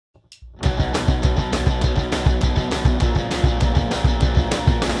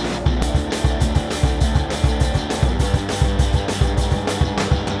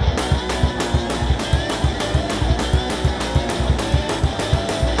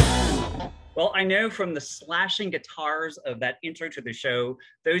I know from the slashing guitars of that intro to the show,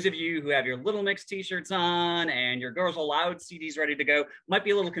 those of you who have your Little Mix t-shirts on and your Girls Aloud CDs ready to go might be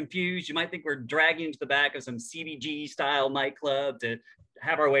a little confused. You might think we're dragging to the back of some CBG style nightclub to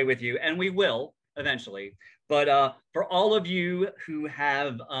have our way with you, and we will eventually. But for all of you who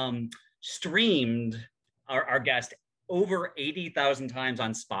have streamed our guest over 80,000 times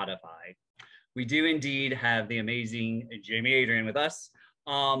on Spotify, we do indeed have the amazing Jaime Adrian with us.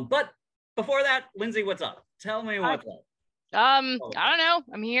 But before that, Lindsay, what's up? Tell me what's up. I don't know.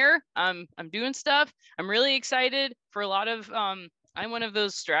 I'm here. I'm doing stuff. I'm really excited for a lot of I'm one of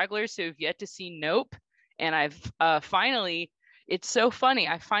those stragglers who have yet to see Nope. And I've finally, it's so funny.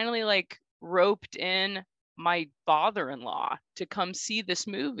 I finally like roped in my father-in-law to come see this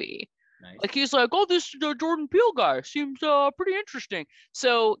movie. Nice. Like he's like, oh, this Jordan Peele guy seems pretty interesting.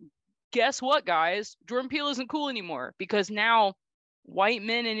 So guess what, guys? Jordan Peele isn't cool anymore because now white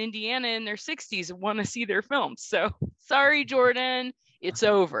men in Indiana in their 60s want to see their films. So sorry, Jordan, it's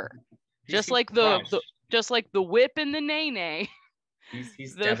over. Just like the whip and the nay-nay.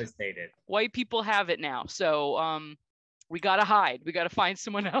 He's devastated. White people have it now. So we gotta hide. We gotta find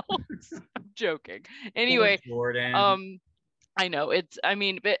someone else. I'm joking. Anyway, poor Jordan. I know it's. I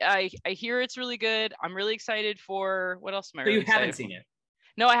mean, but I hear it's really good. I'm really excited for what else am I? So really you haven't excited seen it?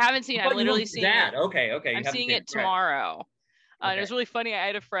 No, I haven't seen it. I'm literally seeing it. Okay. I'm seeing it tomorrow. Okay. And it was really funny. I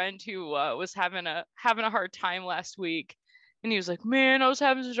had a friend who was having a hard time last week, and he was like, "Man, I was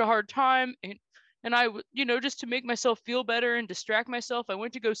having such a hard time, and I, just to make myself feel better and distract myself, I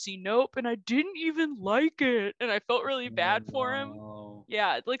went to go see Nope, and I didn't even like it, and I felt really bad for him."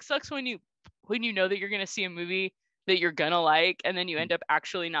 Yeah, it like sucks when you know that you're gonna see a movie that you're gonna like, and then you end up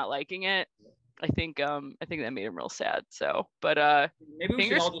actually not liking it. I think that made him real sad. So, but maybe we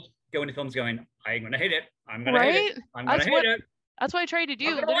should all just go into films going, I'm gonna hate it. I'm gonna hate it. I'm gonna hate it. That's what I tried to do.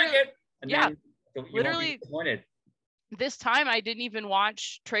 I'm gonna like it. And yeah, then you literally. won't be disappointed. This time I didn't even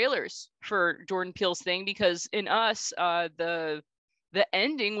watch trailers for Jordan Peele's thing because in Us, the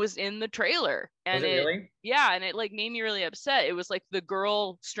ending was in the trailer, and was it really? Yeah, and it like made me really upset. It was like the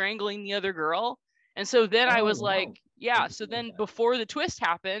girl strangling the other girl, and so then I was like, yeah. So then before the twist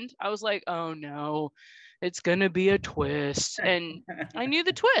happened, I was like, oh no, it's gonna be a twist, and I knew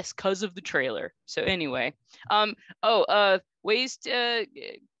the twist because of the trailer. So anyway, ways to.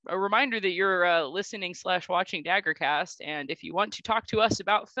 A reminder that you're listening / watching Dagger Cast, and if you want to talk to us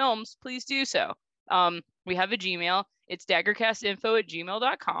about films, please do so. We have a Gmail. It's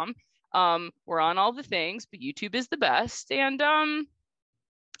daggercastinfo@gmail.com. We're on all the things, but YouTube is the best. And I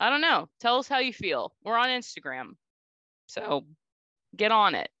don't know. Tell us how you feel. We're on Instagram, so get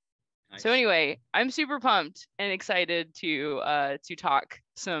on it. Nice. So anyway, I'm super pumped and excited to talk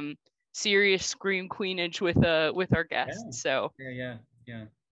some serious scream queenage with our guests. Yeah. So yeah.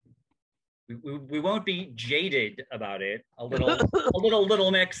 We won't be jaded about it. A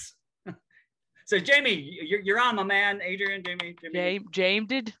little mix. So Jaime, you're on, my man. Adrian, James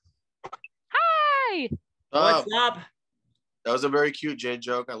did. Hi. What's up? That was a very cute Jade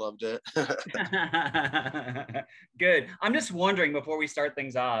joke. I loved it. Good. I'm just wondering before we start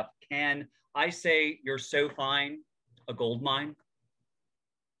things off, can I say you're so fine, a gold mine?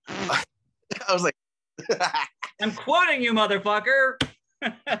 I was like, I'm quoting you, motherfucker.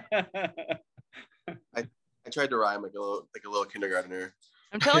 I tried to rhyme like a little kindergartner.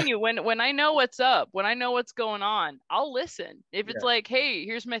 I'm telling you, when I know what's up, when I know what's going on, I'll listen. If it's like, hey,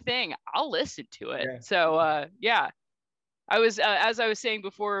 here's my thing, I'll listen to it. Yeah. So yeah, I was as I was saying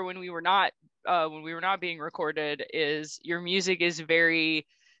before when we were not being recorded, is your music is very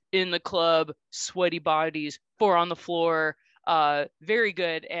in the club, sweaty bodies, 4 on the floor, very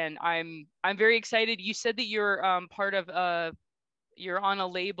good, and I'm very excited. You said that you're part of you're on a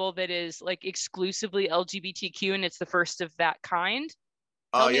label that is like exclusively LGBTQ, and it's the first of that kind.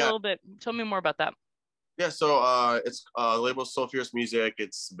 Tell me a little bit. Tell me more about that. Yeah, so it's label So Fierce Music.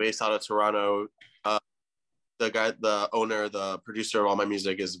 It's based out of Toronto. The owner, the producer of all my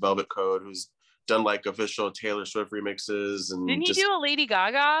music is Velvet Code, who's done like official Taylor Swift remixes. And didn't he do a Lady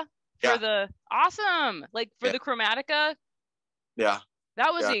Gaga for the awesome, like for the Chromatica? Yeah.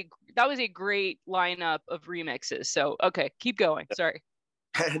 That was a great lineup of remixes. So okay, keep going. Sorry.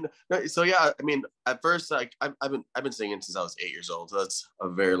 And so yeah, I mean, at first, like I've been singing since I was 8 years old. So that's a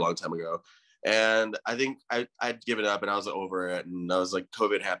very long time ago. And I think I'd given up and I was over it. And I was like,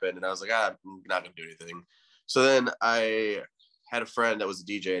 COVID happened, and I was like, I'm not gonna do anything. So then I had a friend that was a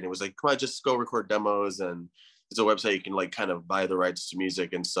DJ, and it was like, come on, just go record demos. And there's a website you can like kind of buy the rights to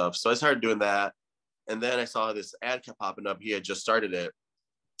music and stuff. So I started doing that. And then I saw this ad kept popping up. He had just started it.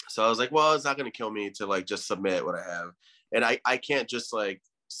 So I was like, well, it's not going to kill me to like just submit what I have. And I can't just like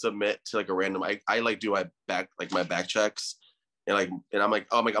submit to like a random. I like do my back checks, and I'm like,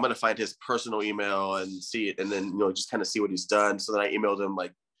 oh my, I'm gonna find his personal email and see it, and then just kind of see what he's done. So then I emailed him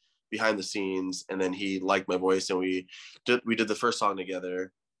like behind the scenes, and then he liked my voice, and we did the first song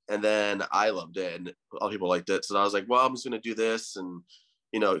together, and then I loved it, and all people liked it. So I was like, well, I'm just gonna do this, and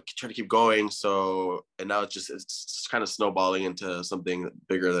try to keep going. So, and now it's kind of snowballing into something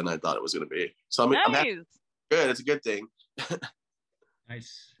bigger than I thought it was gonna be. So I'm happy. Good, it's a good thing.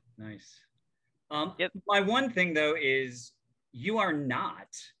 Nice. Yep. My one thing though is you are not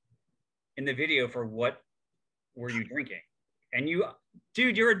in the video for what were you drinking, and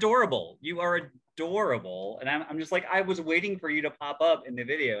dude, you're adorable. You are adorable, and I'm just like, I was waiting for you to pop up in the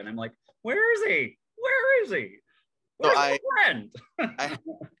video, and I'm like, where is he? Where's my friend?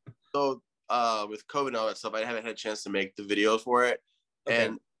 With COVID and all that stuff, I haven't had a chance to make the video for it, okay.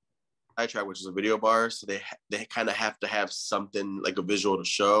 And iTrack, which is a video bar, so they kind of have to have something like a visual to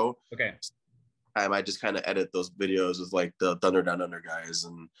show. Okay. I just kind of edit those videos with like the Thunder Down Under guys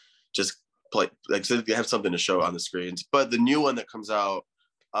and just play, like, so they have something to show on the screens. But the new one that comes out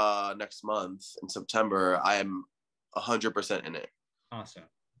next month in September, I am 100% in it. Awesome.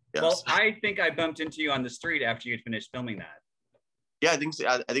 Yes. Well, I think I bumped into you on the street after you had finished filming that. Yeah, I think so.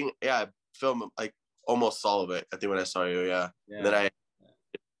 I filmed like almost all of it. I think when I saw you, yeah. And then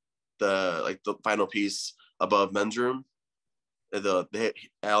the final piece above men's room.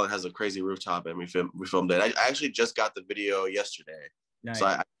 Alan has a crazy rooftop, and we filmed it. I actually just got the video yesterday. Nice.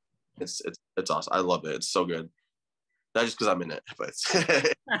 So it's awesome. I love it. It's so good. Not just because I'm in it, but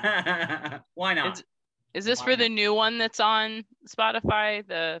why not? Is this for the new one that's on Spotify?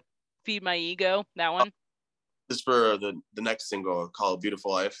 The Feed My Ego, that one? This is for the next single called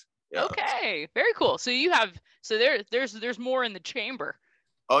Beautiful Life. Yeah. Okay, very cool. So there's more in the chamber.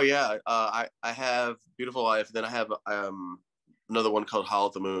 Oh yeah, I have Beautiful Life. Then I have another one called Howl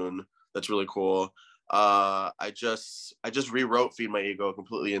at the Moon. That's really cool. I just rewrote Feed My Ego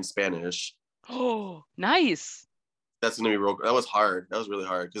completely in Spanish. Oh, nice. That's gonna be real. That was hard. That was really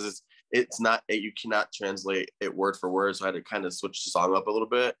hard because it's not, you cannot translate it word for word. So I had to kind of switch the song up a little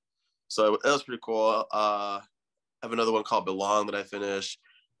bit. So that was pretty cool. I have another one called Belong that I finished,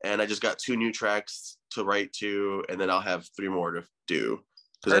 and I just got 2 new tracks to write to, and then I'll have 3 more to do.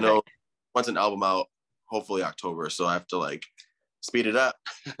 Because I know once an album out, hopefully October, so I have to like speed it up.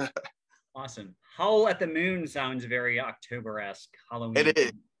 Awesome. Howl at the Moon sounds very October-esque, Halloween. It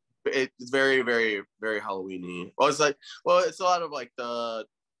is. It's very, very, very Halloween-y. Well, it's a lot of like the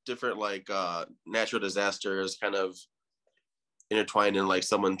different like natural disasters kind of intertwined in like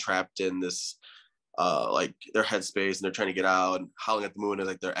someone trapped in this like their headspace, and they're trying to get out, and Howling at the Moon is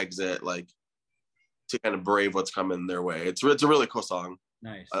like their exit, like to kind of brave what's coming their way. It's a really cool song.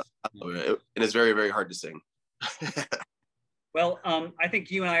 Nice. I love it. And it's very, very hard to sing. Well, I think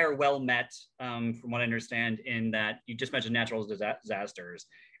you and I are well met, from what I understand, in that you just mentioned natural disasters,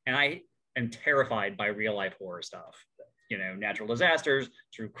 and I am terrified by real life horror stuff. Natural disasters,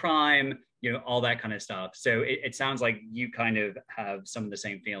 true crime, all that kind of stuff. So it sounds like you kind of have some of the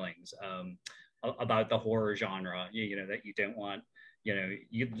same feelings about the horror genre. That you don't want.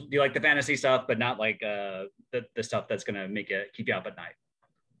 You like the fantasy stuff, but not like the stuff that's gonna keep you up at night.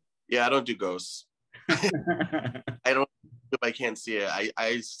 Yeah, I don't do ghosts. I don't. If I can't see it,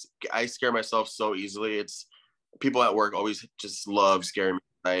 I scare myself so easily. It's people at work always just love scaring me.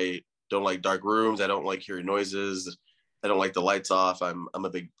 I don't like dark rooms. I don't like hearing noises. I don't like the lights off. I'm a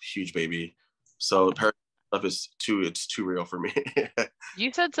big, huge baby. So paranormal stuff is too real for me.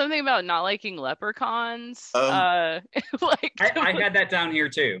 You said something about not liking leprechauns. I had that down here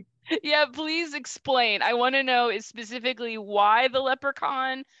too. Yeah, please explain. I want to know specifically why the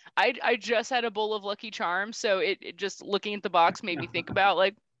leprechaun. I just had a bowl of Lucky Charms, so it just looking at the box made me think about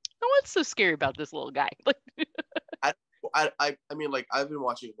like, what's so scary about this little guy? I mean, like, I've been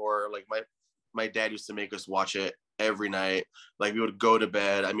watching horror. Like my dad used to make us watch it every night. Like, we would go to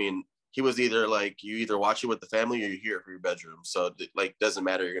bed. I mean, he was either like, you either watch it with the family or you hear it from your bedroom. So like, doesn't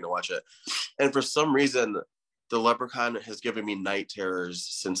matter, you're gonna watch it. And for some reason, the leprechaun has given me night terrors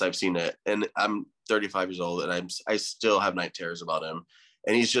since I've seen it. And I'm 35 years old, and I still have night terrors about him.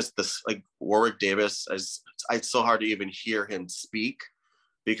 And he's just this, like, Warwick Davis. It's so hard to even hear him speak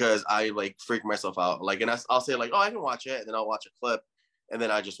because I like freak myself out. Like, and I'll say like, oh, I can watch it, and then I'll watch a clip, and then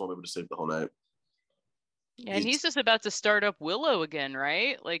I just won't be able to sleep the whole night. Yeah, and he's just about to start up Willow again,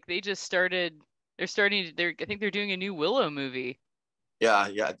 right? Like I think they're doing a new Willow movie. Yeah,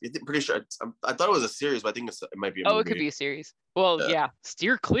 I'm pretty sure. I thought it was a series, but I think it might be a movie. Oh, it could be a series. Well, yeah,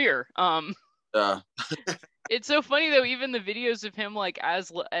 steer clear. Yeah. It's so funny though, even the videos of him like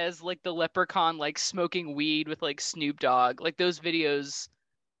as like the leprechaun like smoking weed with like Snoop Dogg, like those videos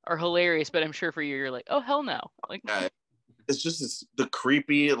are hilarious, but I'm sure for you, you're like, oh hell no. Like, yeah, it's just the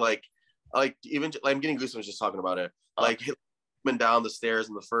creepy, like even like, I'm getting goosebumps just talking about it. Like hitting down the stairs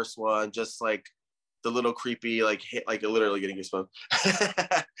in the first one, just like the little creepy, like literally getting goosebumps.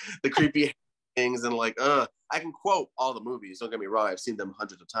 The creepy things and like, I can quote all the movies. Don't get me wrong, I've seen them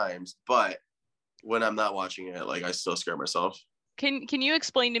hundreds of times, but when I'm not watching it, like I still scare myself. Can you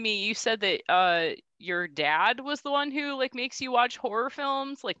explain to me? You said that your dad was the one who like makes you watch horror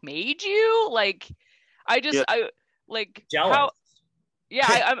films, like made you like. Yeah. I like Jealous. how.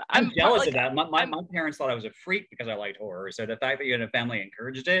 Yeah, I'm jealous of that. My parents thought I was a freak because I liked horror. So the fact that you and a family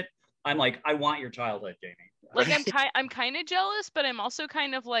encouraged it, I'm like, I want your childhood, Jamie. Like I'm kind of jealous, but I'm also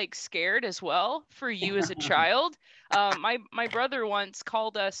kind of like scared as well for you as a child. My brother once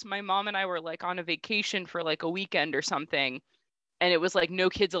called us. My mom and I were like on a vacation for like a weekend or something, and it was like no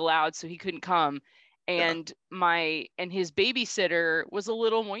kids allowed, so he couldn't come. And his babysitter was a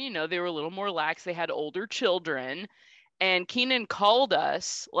little more, they were a little more lax. They had older children. And Keenan called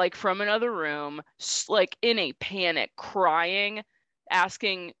us like from another room, like in a panic, crying,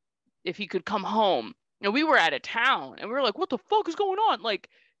 asking if he could come home. We were out of town and we were like, what the fuck is going on? Like,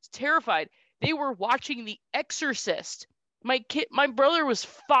 terrified. They were watching The Exorcist. My brother was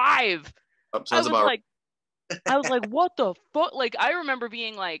 5. I was like, what the fuck? Like, I remember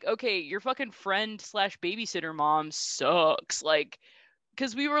being like, okay, your fucking friend / babysitter mom sucks. Like,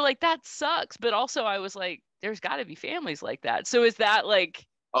 because we were like, that sucks. But also I was like, there's got to be families like that. So is that like,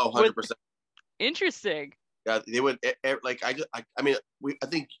 100%. Interesting. Yeah, they would like, I mean, I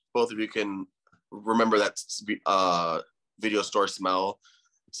think both of you can remember that video store smell.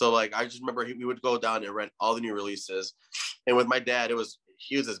 So like, I just remember we would go down and rent all the new releases. And with my dad, he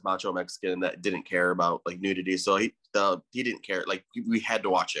was this macho Mexican that didn't care about like nudity. So he didn't care. Like we had to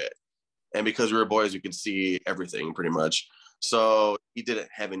watch it. And because we were boys, we could see everything pretty much. So he didn't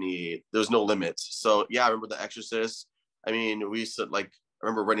have there was no limits. So yeah, I remember The Exorcist. I mean, we used to like, I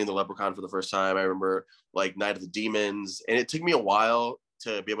remember renting The Leprechaun for the first time. I remember like Night of the Demons. And it took me a while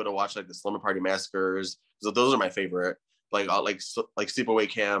to be able to watch like the Slumber Party Massacres. So those are my favorite. Like Sleepaway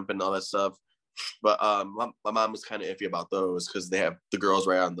Camp and all that stuff. But my mom was kind of iffy about those because they have the girls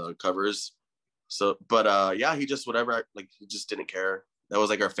right on the covers. So, but yeah, he just he just didn't care. That was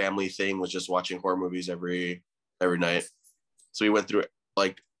like our family thing, was just watching horror movies every night. So we went through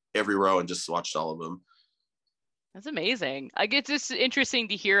like every row and just watched all of them. That's amazing. I guess it's interesting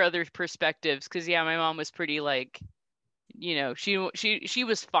to hear other perspectives because yeah, my mom was pretty like, she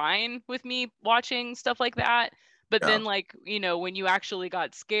was fine with me watching stuff like that. But then like, when you actually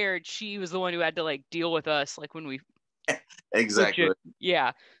got scared, she was the one who had to like deal with us like when we exactly.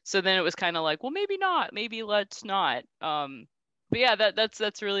 Yeah. So then it was kind of like, well, maybe not. Maybe let's not. But yeah, that's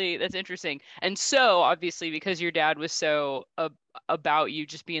interesting. And so obviously because your dad was so about you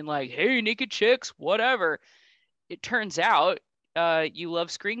just being like, hey, naked chicks, whatever. It turns out you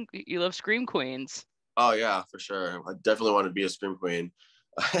love scream queens. Oh yeah, for sure. I definitely want to be a scream queen.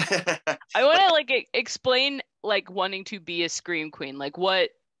 I want to like explain like wanting to be a scream queen. Like what,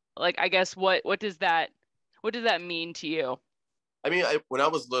 like I guess what does that mean to you? I mean, when I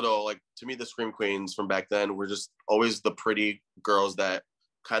was little, like to me, the scream queens from back then were just always the pretty girls that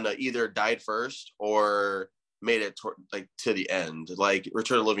kind of either died first or made it to the end. Like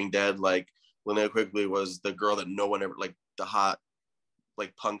Return of the Living Dead, like Linnea Quigley was the girl that no one ever, like the hot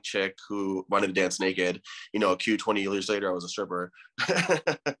like punk chick who wanted to dance naked. A cute 20 years later, I was a stripper.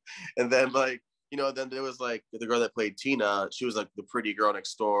 And then like, then there was like the girl that played Tina. She was like the pretty girl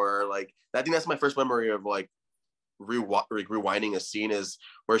next door. Like I think that's my first memory of like rewinding a scene is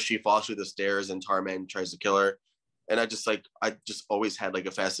where she falls through the stairs and Tarman tries to kill her. And I just always had like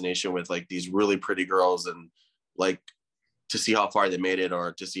a fascination with like these really pretty girls and like to see how far they made it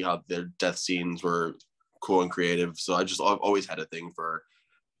or to see how their death scenes were cool and creative. So I've always had a thing for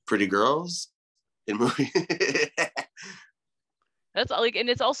pretty girls in movies. That's like, and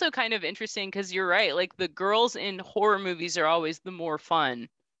it's also kind of interesting because you're right. Like the girls in horror movies are always the more fun.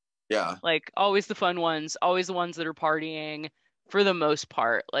 Yeah. Like always the fun ones, always the ones that are partying for the most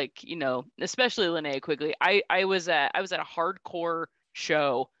part. Like, especially Linnea Quigley. I was at a hardcore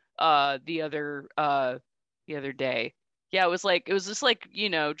show the other day. Yeah, it was just like,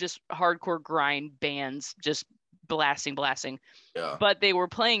 just hardcore grind bands just blasting. Yeah. But they were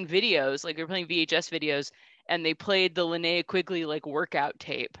playing videos, like they were playing VHS videos, and they played the Linnea Quigley like workout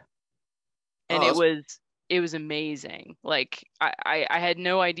tape. And it was amazing. Like I had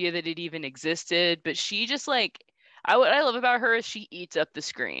no idea that it even existed, but she just like what I love about her is she eats up the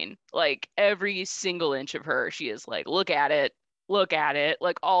screen. Like every single inch of her, she is like, look at it,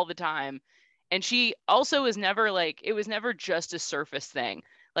 like all the time. And she also was never like, it was never just a surface thing.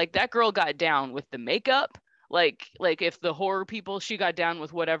 like that girl got down with the makeup. Like if the horror people, she got down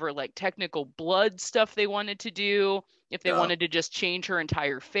with whatever like technical blood stuff they wanted to do. If they wanted to just change her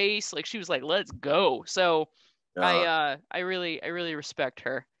entire face, like she was like, let's go. So I really respect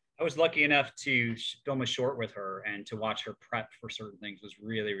her. I was lucky enough to film a short with her, and to watch her prep for certain things was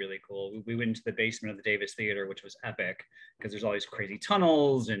really, really cool. We went into the basement of the Davis Theater, which was epic because there's all these crazy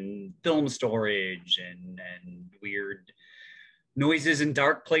tunnels and film storage and weird noises in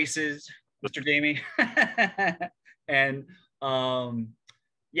dark places, Mr. Jamie. And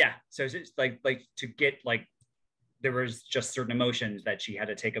yeah, so it's like to get like, there was just certain emotions that she had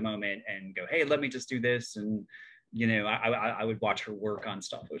to take a moment and go, hey, let me just do this. And you know, I would watch her work on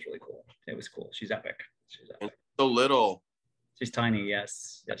stuff. It was really cool. It was cool. She's epic. So little. She's tiny.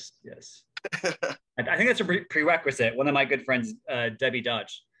 Yes. I think that's a prerequisite. One of my good friends, Debbie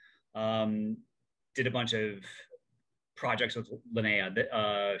Dutch, did a bunch of projects with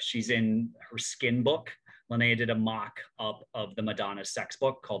Linnea. She's in her Skin book. Linnea did a mock up of the Madonna sex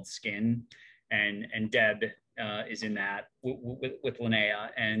book called Skin, and Deb is in that with Linnea,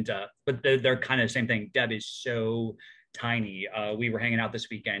 and but they're kind of the same thing. Deb is so tiny. We were hanging out this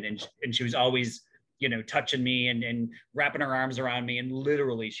weekend, and she was always, you know, touching me and wrapping her arms around me, and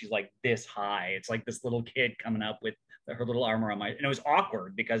literally she's like this high. It's like this little kid coming up with her little arm around and it was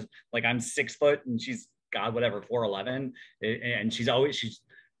awkward because like I'm 6 foot and she's God whatever 4'11", and she's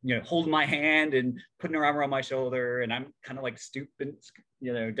you know, holding my hand and putting her arm around my shoulder, and I'm kind of like stooping,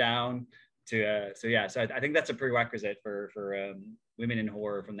 you know, down. So I think that's a prerequisite for women in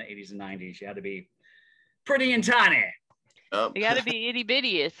horror from the 80s and 90s. You had to be pretty and tiny. You got to be itty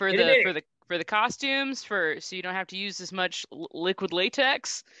bitty for the costumes, so you don't have to use as much liquid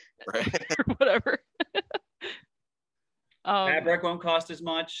latex, right? Or whatever. Fabric won't cost as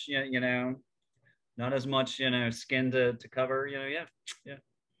much, you know, not as much, you know, skin to cover, you know. Yeah.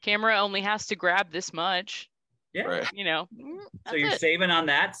 Camera only has to grab this much. Yeah, right. You know, so you're saving on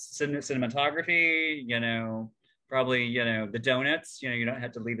that cinematography, you know, probably, you know, the donuts, you know, you don't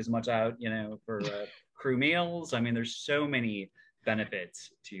have to leave as much out, you know, for crew meals. I mean, there's so many benefits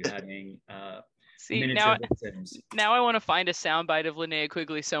to having miniature victims. Now I want to find a soundbite of Linnea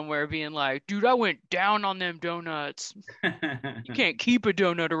Quigley somewhere being like, dude, I went down on them donuts. You can't keep a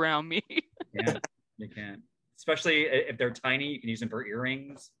donut around me. Yeah, you can't. Especially if they're tiny, you can use them for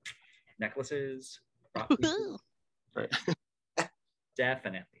earrings, necklaces. Right.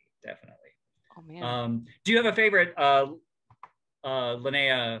 Definitely. Oh man. Do you have a favorite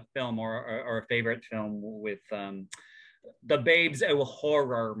Linnea film or a favorite film with the babes of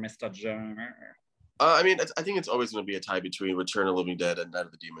horror, Mr. Jones? I mean, I think it's always going to be a tie between Return of the Living Dead and Night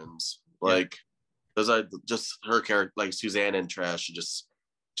of the Demons. Like, those are just her character, like Suzanne and Trash, just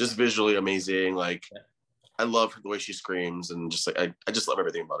visually amazing. Like, I love the way she screams, and just like I just love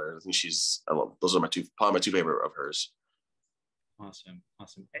everything about her. I think those are probably my two favorite of hers. Awesome.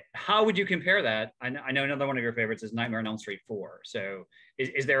 How would you compare that? I know another one of your favorites is Nightmare on Elm Street 4. So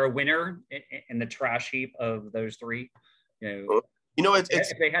is there a winner in the trash heap of those three? You know, it's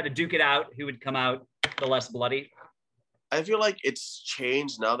if they had to duke it out, who would come out the less bloody? I feel like it's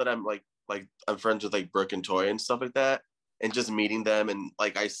changed now that I'm like I'm friends with like Brooke and Toy and stuff like that. And just meeting them, and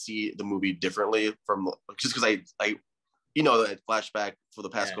like I see the movie differently from just because I you know, that flashback for the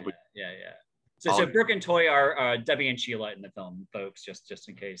past couple. Yeah. So Brooke and Toy are Debbie and Sheila in the film, folks. Just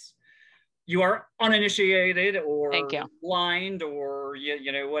in case you are uninitiated or blind or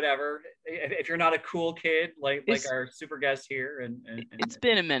you know, whatever. If you're not a cool kid like our super guest here, and it's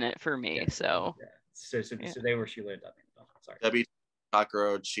been a minute for me, so. Yeah. So they were Sheila and Debbie. Oh, sorry. Debbie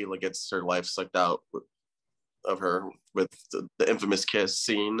cockroach. Sheila gets her life sucked out of her with the infamous kiss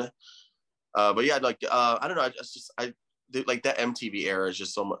scene. But yeah, like I don't know, I like that MTV era is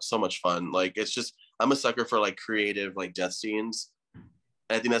just so much fun. Like, it's just, I'm a sucker for like creative like death scenes, and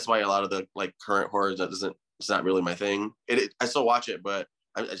I think that's why a lot of the like current horror it's not really my thing. I still watch it, but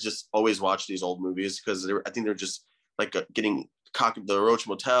I just always watch these old movies because I think they're just like getting the Roach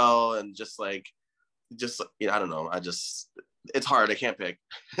Motel, and just you know, I don't know, it's hard, I can't pick.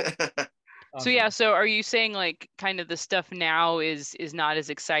 So are you saying like kind of the stuff now is not as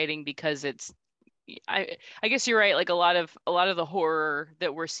exciting because it's, I guess you're right, like a lot of the horror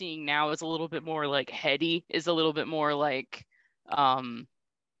that we're seeing now is a little bit more like heady, is a little bit more like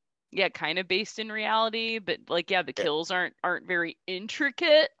kind of based in reality, but like the kills aren't very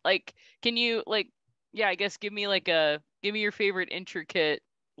intricate. Like, can you like I guess give me your favorite intricate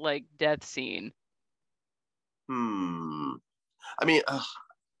like death scene? I mean,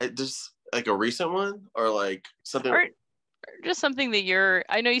 just like a recent one, or like something. just something that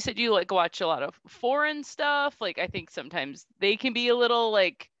I know you said you like watch a lot of foreign stuff. Like I think sometimes they can be a little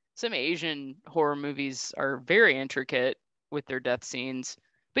like some Asian horror movies are very intricate with their death scenes.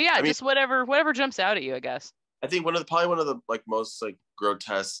 But yeah, just whatever jumps out at you, I guess. I think probably one of the like most like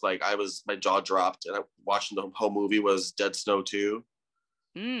grotesque, like my jaw dropped and I watching the whole movie was Dead Snow 2.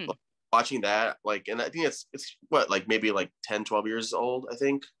 Like, watching that, like, and I think it's what, like maybe like 10, 12 years old, I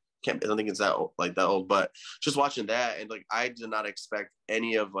think. I don't think it's that old, but just watching that and like I did not expect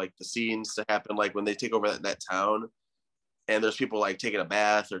any of like the scenes to happen, like when they take over that town and there's people like taking a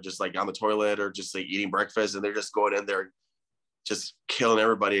bath or just like on the toilet or just like eating breakfast and they're just going in there just killing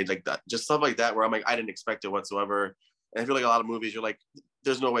everybody, like that, just stuff like that where I'm like, I didn't expect it whatsoever. And I feel like a lot of movies you're like,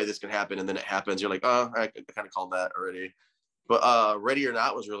 there's no way this can happen, and then it happens, you're like, oh, I kind of called that already. But Ready or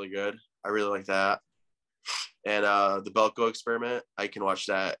Not was really good. I really like that. And the Belko Experiment, I can watch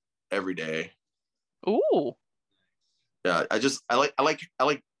that every day. Ooh. Yeah, I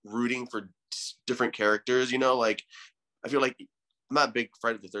like rooting for different characters, you know, like I feel like I'm not a big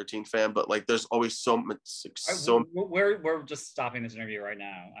Friday the 13th fan, but like there's always so much. We're just stopping this interview right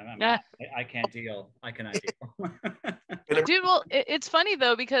now. I can't deal. I cannot deal. Dude, well, it's funny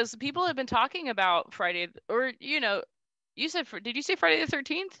though because people have been talking about Friday, or you know, you said did you say Friday the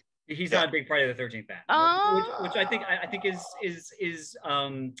 13th? He's not a big Friday the 13th fan, which I think is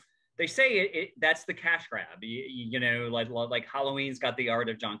they say that's the cash grab. You know, like Halloween's got the art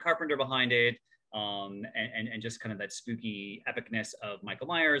of John Carpenter behind it. And just kind of that spooky epicness of Michael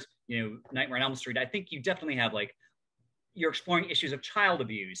Myers, you know, Nightmare on Elm Street. I think you definitely have like you're exploring issues of child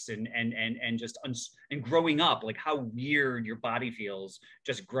abuse and just and growing up, like how weird your body feels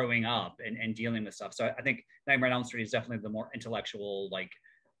just growing up and dealing with stuff. So I think Nightmare on Elm Street is definitely the more intellectual, like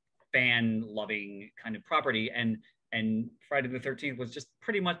fan loving kind of property, and Friday the 13th was just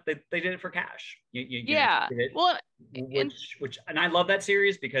pretty much they did it for cash. Yeah. Well, which I love that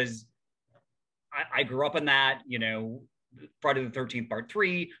series because I grew up in that, you know, Friday the 13th Part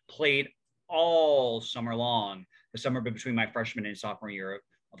 3 played all summer long, the summer between my freshman and sophomore year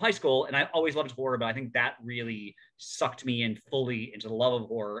of high school. And I always loved horror, but I think that really sucked me in fully into the love of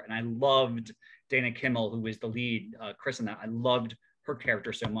horror. And I loved Dana Kimmel, who was the lead, Chris in that. I loved her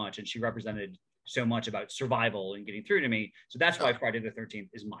character so much, and she represented so much about survival and getting through to me. So that's why Friday the 13th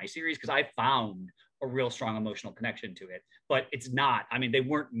is my series, because I found a real strong emotional connection to it. But it's not, I mean, they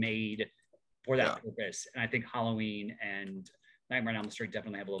weren't made for that purpose. And I think Halloween and Nightmare on Elm Street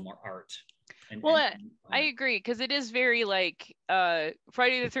definitely have a little more art. I agree, because it is very like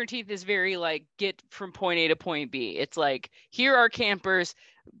Friday the 13th is very like get from point A to point B. It's like, here are campers.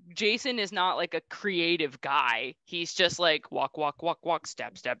 Jason is not like a creative guy. He's just like walk,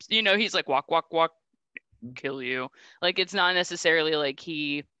 steps. You know, he's like walk, kill you. Like it's not necessarily like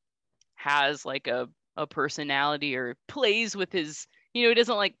he has like a personality or plays with his, you know, he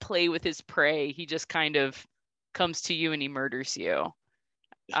doesn't like play with his prey. He just kind of comes to you and he murders you.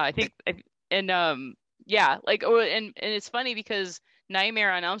 I think, yeah, like, and it's funny because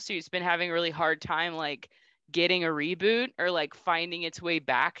Nightmare on Elm Street's been having a really hard time, like getting a reboot or like finding its way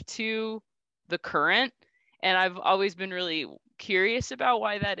back to the current. And I've always been really curious about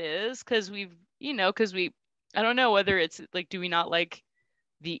why that is. Cause I don't know whether it's like, do we not like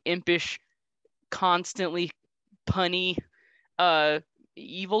the impish, constantly punny,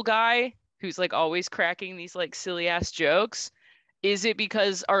 evil guy who's like always cracking these like silly ass jokes? Is it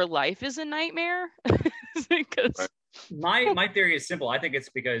because our life is a nightmare? Because my theory is simple. I think it's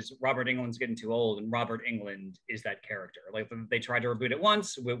because Robert Englund's getting too old, and Robert Englund is that character. Like they tried to reboot it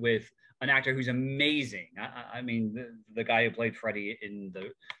once with an actor who's amazing. I mean, the guy who played Freddy in the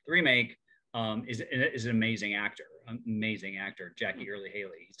remake is an amazing actor. Jackie Earle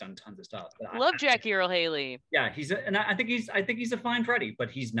Haley. He's done tons of stuff. Love Jackie Earle Haley. Yeah, I think he's a fine Freddy, but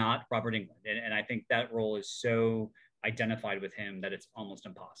he's not Robert Englund, and I think that role is so identified with him that it's almost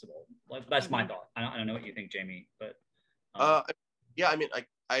impossible. That's my thought. I don't know what you think, Jamie, but yeah, I mean,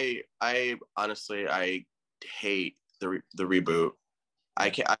 I honestly I hate the reboot.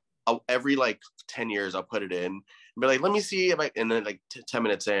 I'll every like 10 years I'll put it in and be like, let me see if I, and then like 10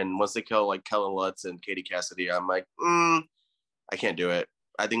 minutes in, once they kill like Kellen Lutz and Katie Cassidy, I'm like, I can't do it.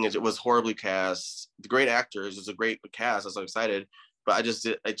 I think it was horribly cast. The great actors, it's a great cast. I was so excited, but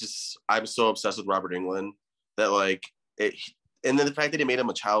I'm so obsessed with Robert Englund that like it, and then the fact that he made him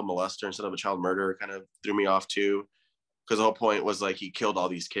a child molester instead of a child murderer kind of threw me off too, because the whole point was like he killed all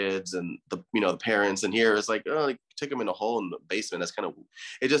these kids and the parents, and here it's like, oh, like took him in a hole in the basement. That's kind of,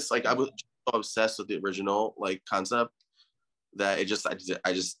 it just like I was so obsessed with the original like concept that it just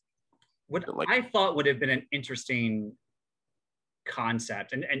I just what like, I thought would have been an interesting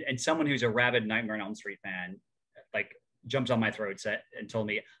concept, and someone who's a rabid Nightmare on Elm Street fan, like jumped on my throat and told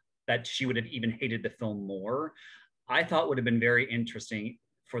me that she would have even hated the film more. I thought would have been very interesting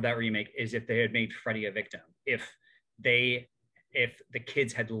for that remake is if they had made Freddy a victim. If the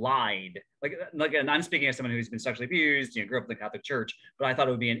kids had lied, like, and I'm speaking as someone who's been sexually abused, grew up in the Catholic Church, but I thought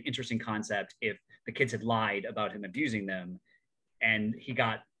it would be an interesting concept if the kids had lied about him abusing them, and he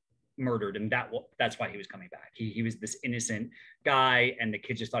got murdered, and that's why he was coming back. He was this innocent guy, and the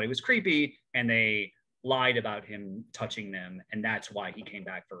kids just thought he was creepy, and they lied about him touching them, and that's why he came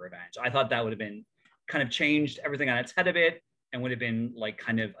back for revenge. I thought that would have been kind of changed everything on its head a bit, and would have been like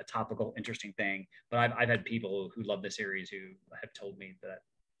kind of a topical, interesting thing. But I've had people who love the series who have told me that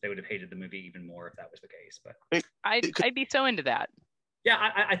they would have hated the movie even more if that was the case. But I'd be so into that. Yeah,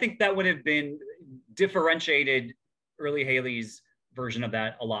 I think that would have been differentiated early Haley's version of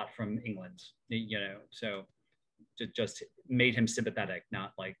that a lot from England, so just made him sympathetic,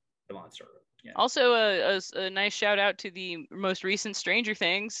 not like the monster. Yeah. Also, a nice shout out to the most recent Stranger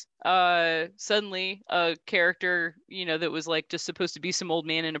Things. Suddenly, a character that was like just supposed to be some old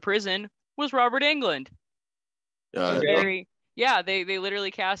man in a prison was Robert Englund. They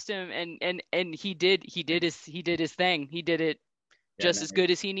literally cast him, and he did his thing. He did it just as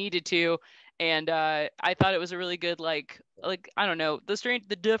good as he needed to, and I thought it was a really good like I don't know,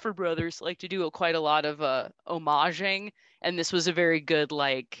 the Duffer Brothers like to do quite a lot of homaging, and this was a very good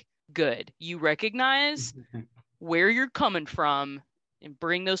good. You recognize where you're coming from and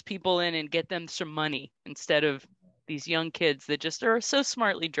bring those people in and get them some money instead of these young kids that just are so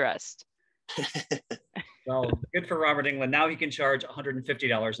smartly dressed. Well, good for Robert Englund. Now he can charge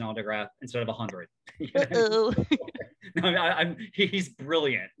 $150 an autograph instead of $100. No, he's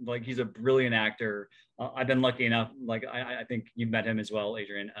brilliant. Like, he's a brilliant actor. I've been lucky enough. Like, I think you met him as well,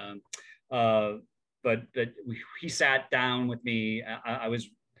 Adrian. But he sat down with me. I was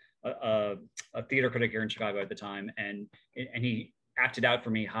a theater critic here in Chicago at the time, and he acted out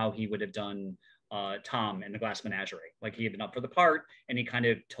for me how he would have done Tom in The Glass Menagerie. Like, he had been up for the part, and he kind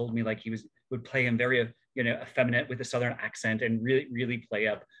of told me like he would play him very effeminate with a Southern accent and really play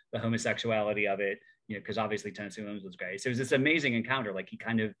up the homosexuality of it. Because obviously Tennessee Williams was gay. So it was this amazing encounter. Like, he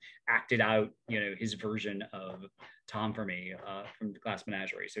kind of acted out, his version of Tom for me from The Glass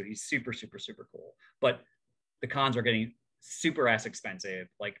Menagerie. So he's super, super, super cool. But the cons are getting super ass expensive.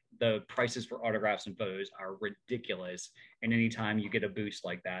 Like, the prices for autographs and photos are ridiculous. And anytime you get a boost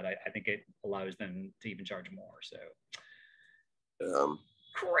like that, I think it allows them to even charge more. So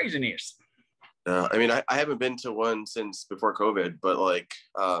craziness. I mean, I haven't been to one since before COVID, but I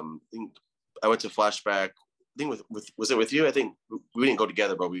think I went to Flashback. I think was it with you? I think we didn't go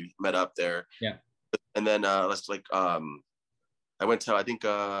together, but we met up there. Yeah. And then I went to, I think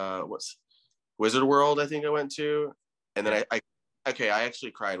what's Wizard World, I think I went to. And then I actually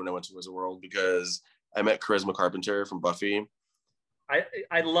cried when I went to Wizard World because I met Charisma Carpenter from Buffy.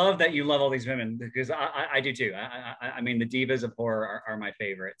 I love that you love all these women, because I do too. I mean, the divas of horror are my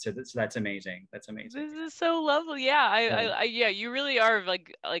favorite. So that's amazing. That's amazing. This is so lovely. Yeah, yeah, you really are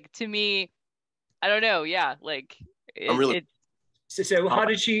like to me. I don't know. Yeah, like I'm really. So how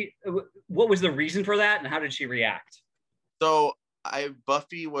did she? What was the reason for that, and how did she react? So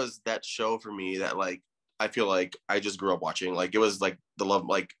Buffy was that show for me that I feel like I just grew up watching. Like, it was like the love.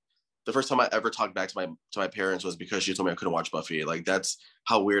 Like, the first time I ever talked back to my parents was because she told me I couldn't watch Buffy. Like, that's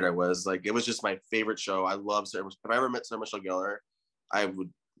how weird I was. Like, it was just my favorite show. I love Sarah. If I ever met Sarah Michelle Gellar, I would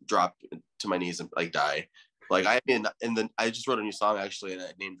drop to my knees and die. Like, and then I just wrote a new song actually, and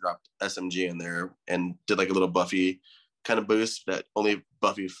I name dropped SMG in there and did like a little Buffy kind of boost that only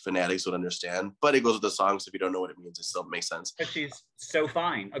Buffy fanatics would understand. But it goes with the song, so if you don't know what it means, it still makes sense. But she's so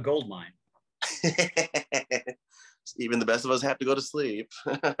fine, a gold mine. Even the best of us have to go to sleep.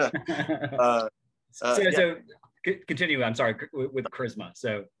 So continue. I'm sorry, with Charisma.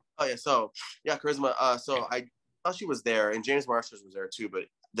 So Charisma. So I thought she was there, and James Marsters was there too, but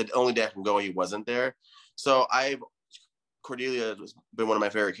the only day I can go, he wasn't there. So Cordelia has been one of my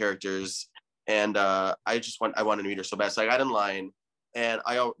favorite characters, and I wanted to meet her so bad. So I got in line, and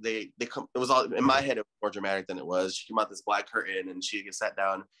they come. It was all in my head. It was more dramatic than it was. She came out this black curtain, and she gets sat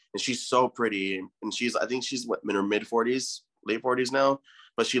down, and she's so pretty, and I think she's in her mid 40s, late 40s now,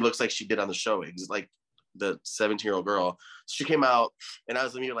 but she looks like she did on the show. It's like the 17-year-old girl. She came out, and I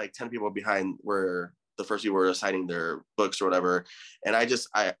was maybe like 10 people behind where the first people were signing their books or whatever. And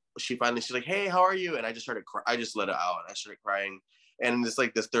she's like, "Hey, how are you?" And I just started I just let it out, and I started crying. And it's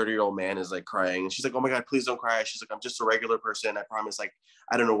like this 30-year-old man is like crying, and she's like, "Oh my God, please don't cry." She's like, "I'm just a regular person. I promise. Like,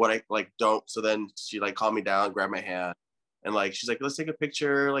 I don't know what I don't." So then she calmed me down, grabbed my hand, and she's like, "Let's take a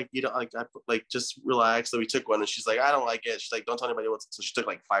picture. Like, you don't just relax." So we took one, and she's like, "I don't like it." She's like, "Don't tell anybody what." So she took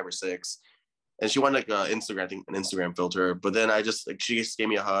 5 or 6. and she wanted like Instagram, I think an Instagram filter. But then I just like she just gave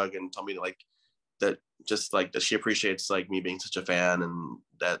me a hug and told me like that just like that she appreciates like me being such a fan and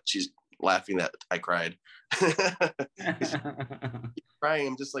that she's laughing that I cried. Crying.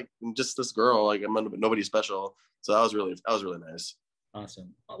 I'm just this girl. Like I'm nobody special. So that was really nice.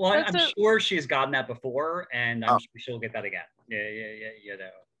 Awesome. Well, I'm sure she's gotten that before, and I'm sure she'll get that again. Yeah, you know.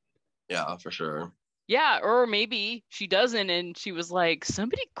 Yeah, for sure. Yeah, or maybe she doesn't, and she was like,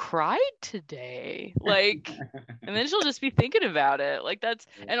 somebody cried today, like, and then she'll just be thinking about it, like that's.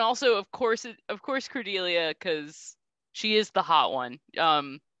 And also, of course, Cordelia, because she is the hot one.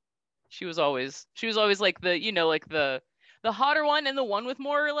 She was always like the, you know, like the hotter one and the one with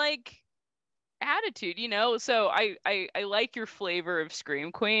more like attitude, you know. So I like your flavor of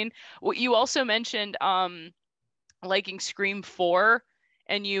Scream Queen. What you also mentioned, liking Scream 4,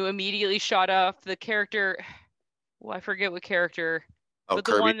 and you immediately shot off the character. Well, I forget what character, but the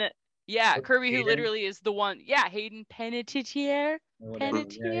Kirby? one that, yeah, Kirby, Hayden? who literally is the one, yeah, Hayden Panettiere.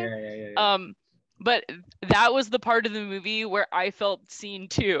 Yeah. But that was the part of the movie where I felt seen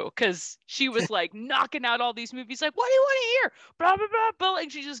too, because she was like knocking out all these movies, like, what do you want to hear? Blah blah blah blah.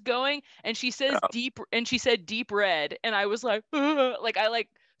 Like she's just going, and she says she said deep red, and I was like, ugh. Like I like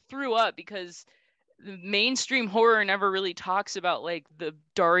threw up because the mainstream horror never really talks about like the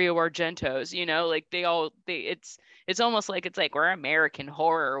Dario Argentos, you know, like it's almost like it's like we're American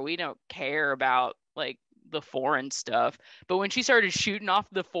horror. We don't care about like the foreign stuff. But when she started shooting off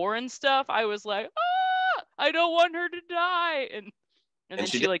the foreign stuff, I was like, ah, I don't want her to die. And then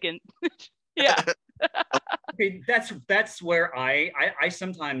she like yeah. Okay, that's where I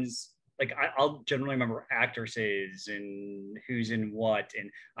sometimes like I'll generally remember actresses and who's in what, and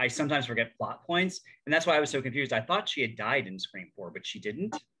I sometimes forget plot points, and that's why I was so confused. I thought she had died in Scream 4, but she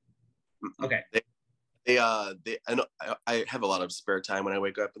didn't. Okay. I know I have a lot of spare time when I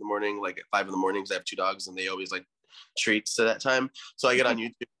wake up in the morning, like at 5 a.m. because I have 2 dogs and they always like treats to that time. So I get on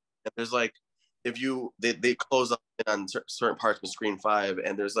YouTube and there's like, if you they close up on certain parts of Scream 5,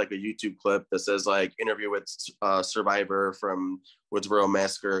 and there's like a YouTube clip that says like interview with survivor from Woodsboro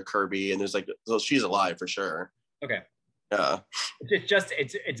Massacre, Kirby, and there's like, so she's alive for sure. Okay. Yeah.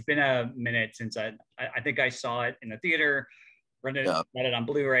 It's been a minute since I think I saw it in the theater, rented it on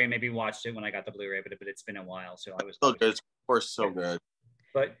Blu-ray, maybe watched it when I got the Blu-ray, but it's been a while, so I was so good. Of course, so good.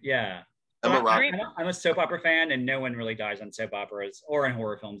 But yeah. I'm a soap opera fan, and no one really dies on soap operas or in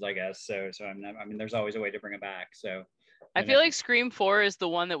horror films, I guess. So I mean, there's always a way to bring it back. So I feel like Scream 4 is the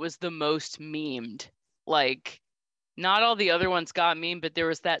one that was the most memed. Like, not all the other ones got memed, but there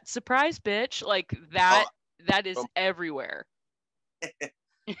was that surprise bitch, like that. That is everywhere.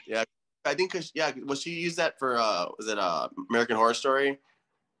 Yeah, I think was she used that for was it American Horror Story?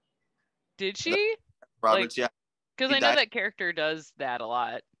 Did she? Roberts, yeah. Because I know that character does that a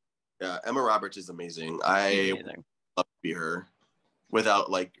lot. Yeah, Emma Roberts is amazing. I love to be her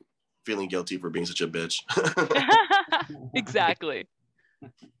without like feeling guilty for being such a bitch. Exactly.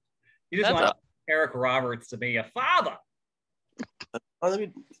 You just want Eric Roberts to be a father. Oh,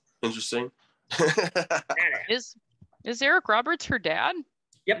 that'd be interesting. Is Eric Roberts her dad?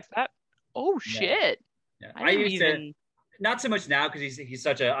 Yep. Oh shit. Yeah. I used to, not so much now because he's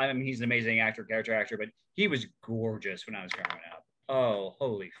such a, I mean, he's an amazing character actor, but he was gorgeous when I was growing up. Oh,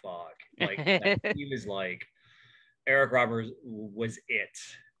 holy fuck. Like he was like, Eric Roberts was it.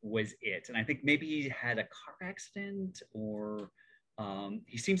 And I think maybe he had a car accident, or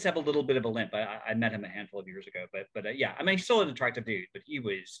he seems to have a little bit of a limp. I met him a handful of years ago, but yeah, I mean, he's still an attractive dude, but he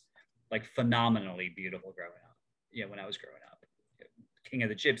was like phenomenally beautiful growing up. Yeah, when I was growing up. King of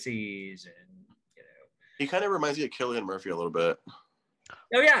the Gypsies, and you know. He kind of reminds me of Cillian Murphy a little bit.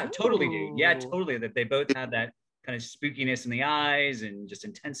 Oh yeah, totally, dude. Yeah, totally. That they both have that kind of spookiness in the eyes and just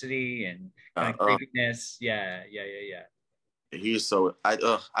intensity and kind of creepiness. Yeah. He's so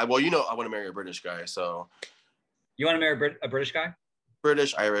well, you know, I want to marry a British guy, so. You want to marry a British guy?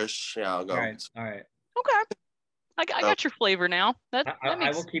 British, Irish. Yeah, I'll go. All right. Okay. I got your flavor now.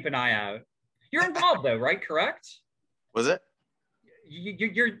 I will keep an eye out. You're involved though, right? Correct? Was it?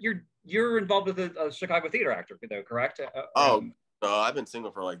 You're involved with a Chicago theater actor though, correct? No, I've been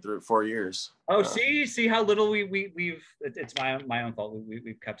single for like 3 or 4 years. Oh, see how little we've. It's my own fault.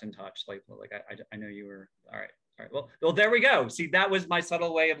 We've kept in touch. Like I know you were. All right. Well, there we go. See, that was my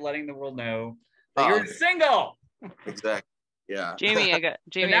subtle way of letting the world know that you're single. Exactly. Yeah. Jamie, I got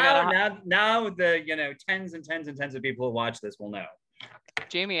now the tens and tens and tens of people who watch this will know.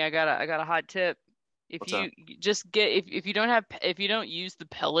 Jamie, I got a hot tip. If you just if you don't use the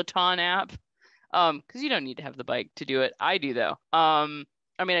Peloton app, because you don't need to have the bike to do it. I do though. I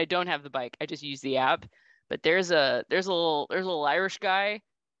mean, I don't have the bike. I just use the app. But there's a little Irish guy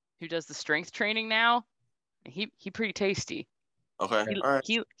who does the strength training now. He pretty tasty. Okay. He, All right.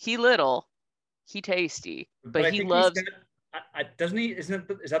 he little, he tasty, but I he think loves. doesn't he? Is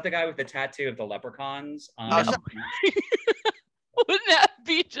that the guy with the tattoo of the leprechauns? No. Wouldn't that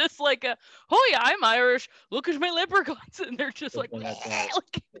be just like oh yeah, I'm Irish. Look at my leprechauns, and they're just like. That's right.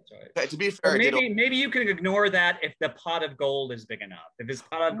 Okay, to be fair, maybe you can ignore that if the pot of gold is big enough. If his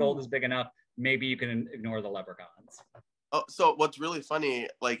pot of gold is big enough, maybe you can ignore the leprechauns. Oh, so what's really funny,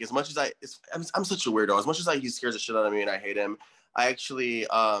 like as much as I'm such a weirdo. As much as he scares the shit out of me and I hate him, I actually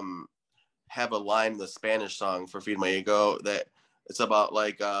have a line in the Spanish song for Feed My Ego that it's about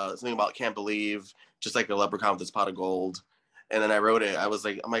like something about can't believe, just like a leprechaun with his pot of gold. And then I wrote it. I'm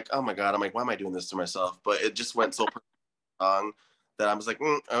like, oh my God. I'm like, why am I doing this to myself? But it just went so song that I was like,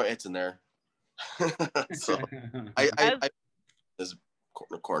 oh, it's in there. So I this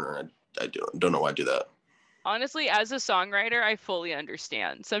corner. I don't know why I do that. Honestly, as a songwriter, I fully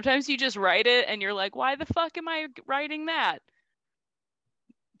understand. Sometimes you just write it and you're like, why the fuck am I writing that?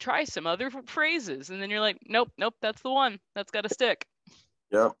 Try some other phrases. And then you're like, nope, that's the one. That's got to stick.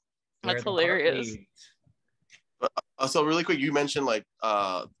 Yep. That's hilarious. So really quick, you mentioned like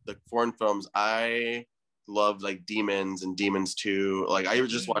the foreign films. I love like Demons and Demons 2. Like I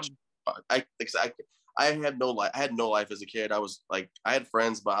just watched. I had no life. I had no life as a kid. I was like, I had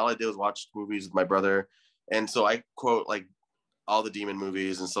friends, but all I did was watch movies with my brother, and so I quote like all the demon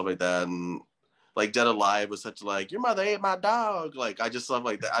movies and stuff like that. And like Dead Alive was such like your mother ate my dog. Like I just love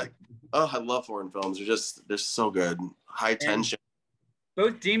like that. I love foreign films. They're so good. High tension.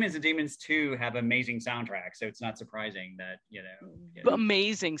 Both Demons and Demons 2 have amazing soundtracks, so it's not surprising that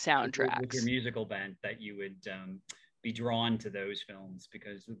amazing soundtracks with your musical bent that you would be drawn to those films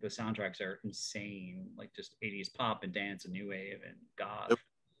because the soundtracks are insane, like just 80s pop and dance and new wave and goth.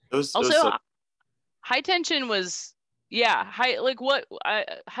 High Tension was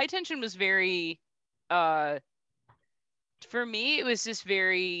high tension was very for me it was just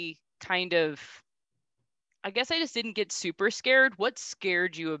very kind of, I guess I just didn't get super scared. What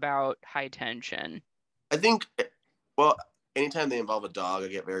scared you about High Tension? I think, well, anytime they involve a dog, I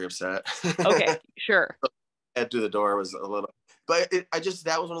get very upset. Okay, sure. Head through the door was a little, but that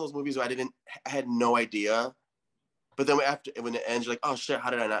was one of those movies where I had no idea. But then when it ends, you're like, oh shit,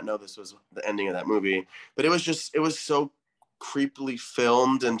 how did I not know this was the ending of that movie? But it was so creepily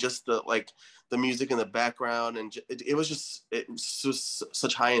filmed, and just the music in the background, and it was just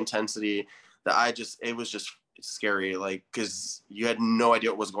such high intensity that it was just scary, like, because you had no idea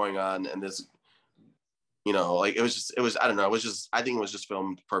what was going on, and this, like it was I don't know, I think it was just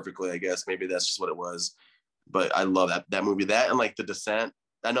filmed perfectly. I guess maybe that's just what it was. But I love that movie, that and like The Descent.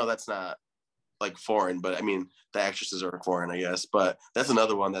 I know that's not like foreign, but I mean the actresses are foreign, I guess. But that's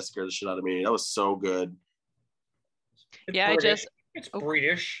another one that scared the shit out of me. That was so good. It's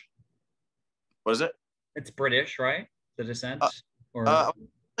British. What is it? It's British, right? The Descent,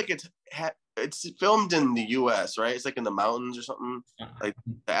 like it's filmed in the U.S., right? It's like in the mountains or something, like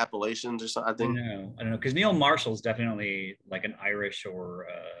the Appalachians or something. I think. I don't know, because Neil Marshall's definitely like an Irish or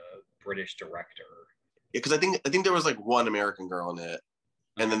British director. Yeah, because I think there was like one American girl in it,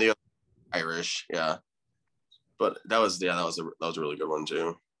 and then the other Irish. Yeah, but that was a really good one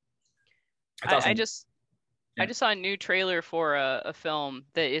too. I just saw a new trailer for a film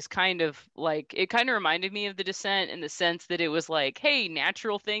that is kind of like, it kind of reminded me of The Descent in the sense that it was like, hey,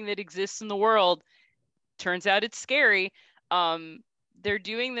 natural thing that exists in the world. Turns out it's scary. They're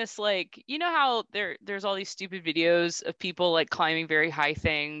doing this, like, how there's all these stupid videos of people like climbing very high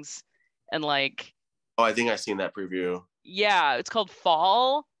things and like. Oh, I think I've seen that preview. Yeah, it's called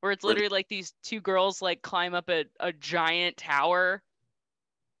Fall, where it's literally like these two girls like climb up a giant tower.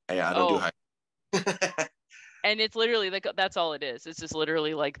 Yeah, I don't do high. And it's literally like, that's all it is. It's just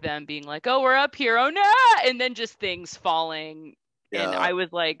literally like them being like, oh, we're up here, oh no, and then just things falling. Yeah. And I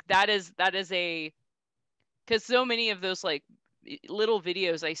was like, that is because so many of those like little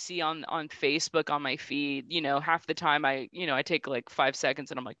videos I see on Facebook on my feed, half the time I take like 5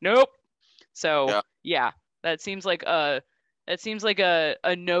 seconds and I'm like, nope. So yeah, that seems like a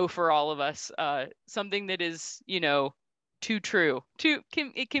no for all of us. Something that is, too true.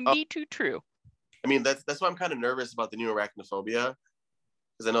 It can be too true. I mean, that's why I'm kind of nervous about the new Arachnophobia,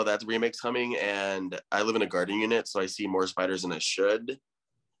 because I know that remake's coming, and I live in a garden unit, so I see more spiders than I should.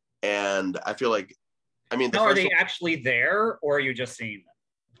 And I feel like, I mean, are they actually there, or are you just seeing them?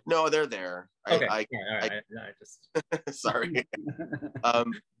 No, they're there. Okay. I sorry.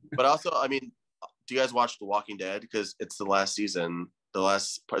 But also, I mean, do you guys watch The Walking Dead? Because it's the last season.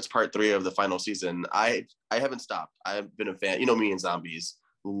 It's part 3 of the final season. I haven't stopped. I've been a fan. Me and zombies,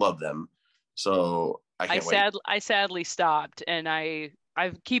 love them. So I can't wait. I sadly stopped, and I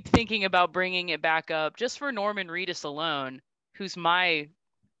I keep thinking about bringing it back up just for Norman Reedus alone, who's my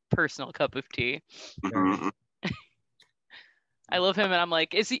personal cup of tea. Mm-hmm. I love him, and I'm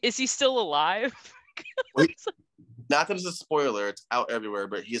like, is he still alive? Not that it's a spoiler; it's out everywhere.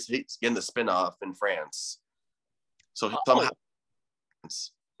 But he's getting the spinoff in France, so somehow,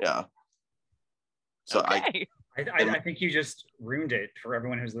 yeah. So okay. I think you just ruined it for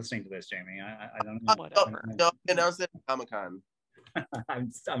everyone who's listening to this, Jamie. I don't know. Whatever. No, announced it at Comic-Con.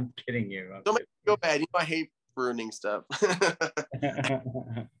 I'm kidding you. Don't make me feel bad. You know I hate ruining stuff.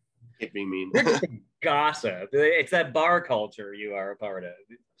 Hate being mean. You're just a gossip. It's that bar culture you are a part of.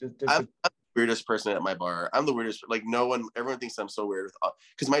 I'm the weirdest person at my bar. I'm the weirdest. Like everyone thinks I'm so weird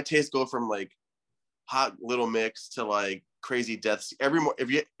because my tastes go from like hot little mix to like crazy deaths.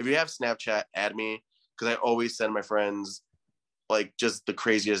 If you have Snapchat, add me because I always send my friends like just the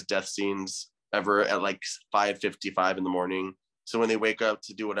craziest death scenes ever at like 5:55 in the morning. So when they wake up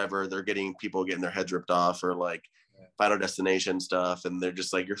to do whatever, they're getting people getting their heads ripped off or like Final Destination stuff, and they're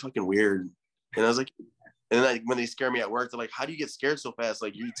just like, "You're fucking weird." And I was like, and then when they scare me at work, they're like, "How do you get scared so fast?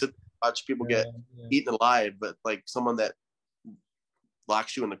 Like you sit watch people get eaten alive, but like someone that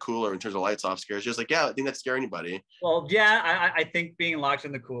locks you in the cooler and turns the lights off scares you." Just like, yeah, I think that'd scare anybody. Well, yeah, I think being locked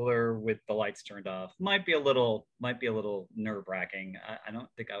in the cooler with the lights turned off might be a little nerve-wracking. I don't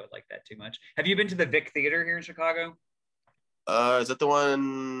think I would like that too much. Have you been to the Vic Theater here in Chicago? Is that the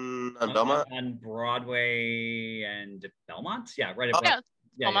one on Belmont? On Broadway and Belmont? Yeah, right.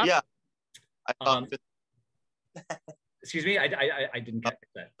 Belmont. Yeah. Excuse me, I didn't get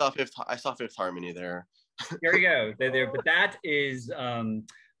that. I saw Fifth Harmony there. There you go. But that is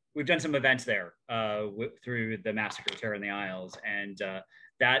we've done some events there through the Massacre Terror in the Isles, and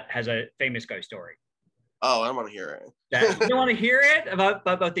that has a famous ghost story. Oh, I don't want to hear it. You don't want to hear it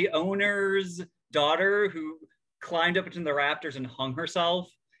about the owner's daughter who climbed up into the rafters and hung herself,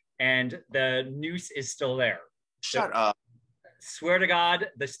 and the noose is still there. Shut up. Swear to God,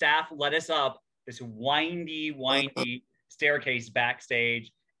 the staff let us up this windy staircase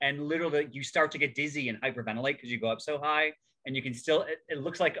backstage, and literally you start to get dizzy and hyperventilate because you go up so high, and you can still, it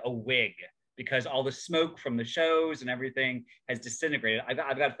looks like a wig because all the smoke from the shows and everything has disintegrated.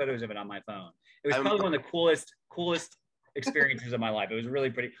 I've got photos of it on my phone. It was probably one of the coolest experiences of my life. It was really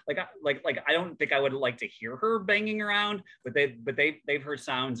pretty. Like I don't think I would like to hear her banging around, but they've heard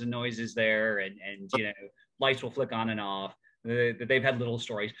sounds and noises there, and you know, lights will flick on and off. They've had little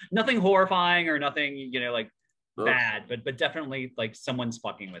stories, nothing horrifying or nothing, you know, like bad, but definitely like someone's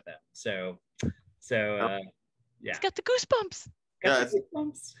fucking with them. So yeah, it's got the goosebumps.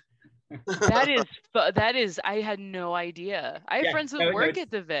 That is I had no idea. I have friends that work at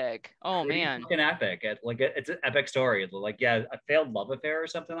the Vic. Oh man, fucking epic. It's an epic story. Like, yeah, a failed love affair or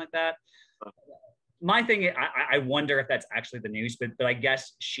something like that. My thing, I wonder if that's actually the noose, but I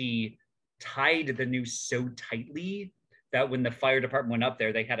guess she tied the noose so tightly that when the fire department went up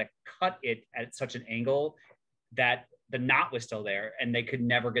there, they had to cut it at such an angle that the knot was still there, and they could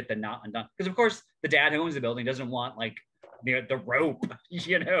never get the knot undone. Because of course, the dad who owns the building doesn't want like the rope,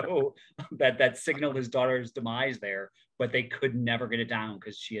 you know, that signaled his daughter's demise there, but they could never get it down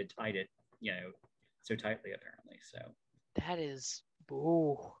because she had tied it, you know, so tightly apparently. So that is,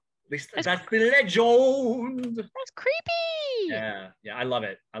 ooh, at least that's the legend. That's creepy. Yeah, I love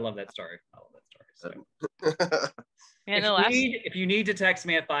it. I love that story. So. And if you need to text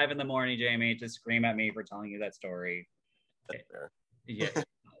me at 5 a.m, Jamie, to scream at me for telling you that story.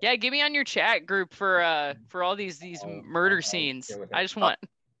 Yeah, get me on your chat group for all these murder scenes. I just want.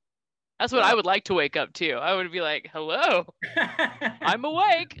 That's what I would like to wake up to. I would be like, "Hello, I'm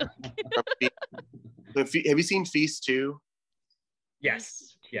awake." Have you seen Feast 2?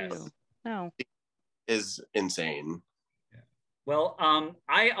 Yes. No. Is insane. Yeah. Well,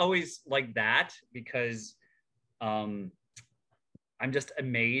 I always like that because I'm just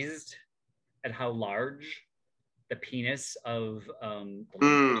amazed at how large the penis of the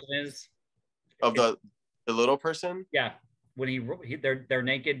little person is. Of the little person? Yeah. When they're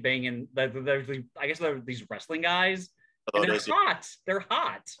naked banging, I guess they're these wrestling guys. And they're hot. They're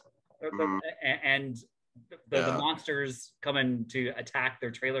hot. And the monsters come in to attack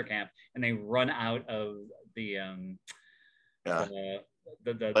their trailer camp, and they run out of the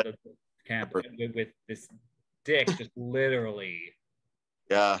camp with this dick just literally.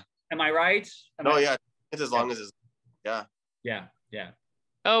 Yeah. Am I right? Yeah. It's as long as it's Yeah.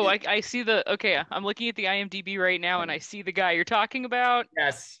 Oh, I see I'm looking at the IMDb right now, and I see the guy you're talking about.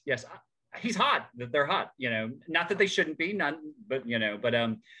 Yes. He's hot. They're hot, you know, not that they shouldn't be, but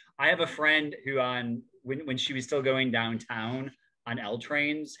I have a friend who when she was still going downtown on L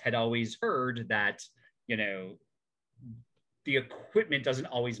trains had always heard that, you know, the equipment doesn't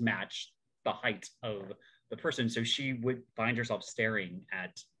always match the height of the person. So she would find herself staring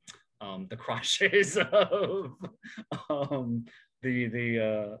at the crotches of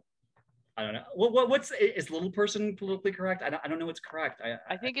the I don't know. What's is little person politically correct? I don't know what's correct.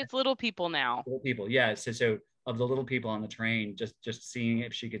 I think it's little people now. Little people, yeah. So of the little people on the train, just seeing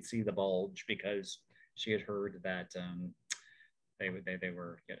if she could see the bulge because she had heard that they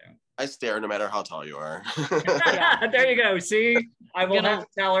were, you know. I stare no matter how tall you are. Yeah. There you go. See, I will have to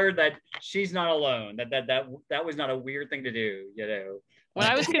tell her that she's not alone. That was not a weird thing to do, you know. When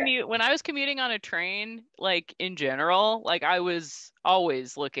I was commuting on a train, like in general, like I was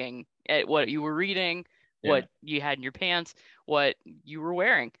always looking at what you were reading, what you had in your pants, what you were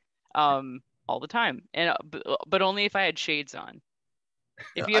wearing, all the time, and but only if I had shades on.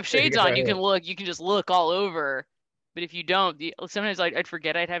 If you have shades on, you can just look all over. But if you don't, sometimes I'd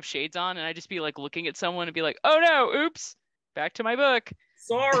forget I'd have shades on, and I'd just be like looking at someone and be like, "Oh no, oops, back to my book."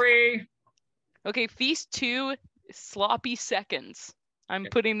 Sorry. Okay, Feast 2, Sloppy Seconds. I'm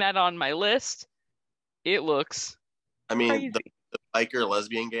putting that on my list. It looks crazy. The biker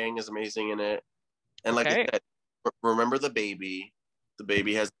lesbian gang is amazing in it. And like I said, remember the baby. The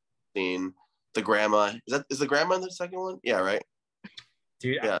baby has seen the grandma. Is the grandma in the second one? Yeah, right?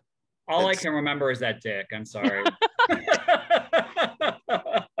 Dude, yeah. All I can remember is that dick. I'm sorry.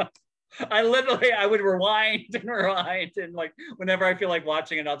 I would rewind and like whenever I feel like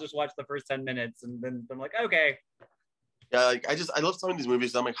watching it, I'll just watch the first 10 minutes and then I'm like, okay. Yeah, like I love some of these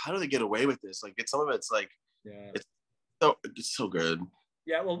movies. I'm like, how do they get away with this? Like, some of it's like, it's so good.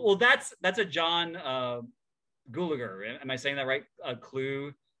 Yeah, well, that's a John Gulager. Am I saying that right?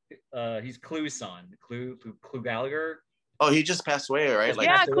 Clue. He's Clue's son. Clue Gallagher. Oh, he just passed away, right? Like,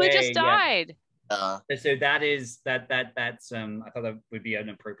 yeah, Clue just died. Yeah. So that's I thought that would be an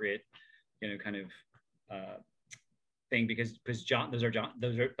appropriate, you know, kind of thing because John, those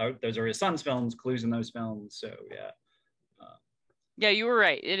are his son's films. Clue's in those films. So yeah. Yeah, you were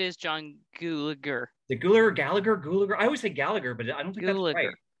right. It is John Gulager. The Gallagher. I always say Gallagher, but I don't think that's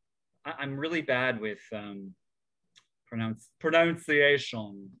right. I'm really bad with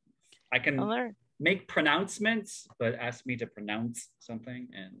pronunciation. I can make pronouncements, but ask me to pronounce something.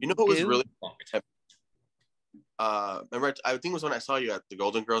 And you know what was really remember, I think it was when I saw you at the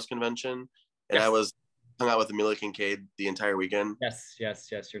Golden Girls convention, and I was hung out with Amelia Kincaid the entire weekend.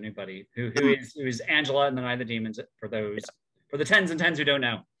 Yes, your new buddy, who is Angela in The Night of the Demons. For the tens and tens who don't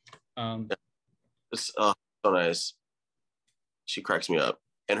know. It's so nice. She cracks me up,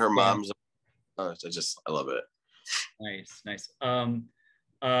 and her mom's. I love it. Nice.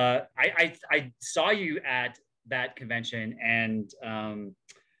 I saw you at that convention and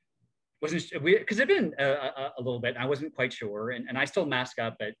wasn't because it'd been a little bit. And I wasn't quite sure, and I still mask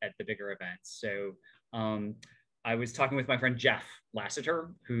up at the bigger events. So I was talking with my friend Jeff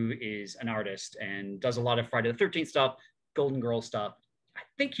Lasseter, who is an artist and does a lot of Friday the 13th stuff, Golden Girls stuff. I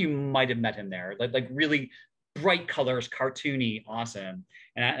think you might have met him there, like really bright colors, cartoony, awesome.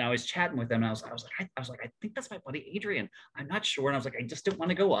 And I was chatting with him, and I was like, I think that's my buddy Adrian. I'm not sure, and I was like, I just don't want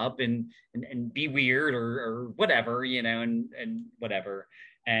to go up and be weird or whatever, you know, and whatever.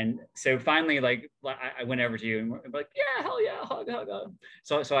 And so finally, like I went over to you and I'm like, yeah, hell yeah, hug.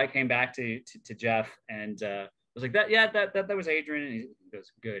 So I came back to Jeff and was like, that was Adrian, and he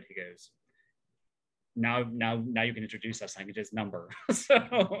goes, good. He goes, now you can introduce us. I can just number. So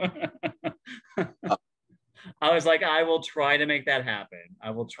I was like, I will try to make that happen. I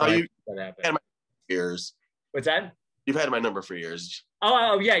will try to make that happen. Had my years. What's that? You've had my number for years.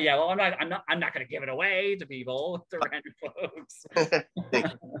 Oh yeah. Well, I'm not going to give it away to people, to random folks.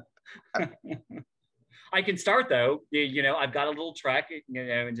 I can start though. You know, I've got a little track. You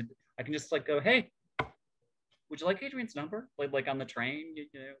know, and I can just like go, hey, would you like Adrian's number? Like on the train, you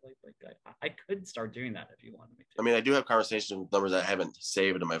know, like I could start doing that if you wanted me to. I mean, I do have conversations with numbers that I haven't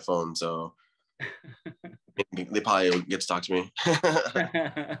saved in my phone, so they probably get to talk to me.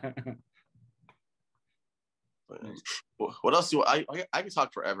 What else do I can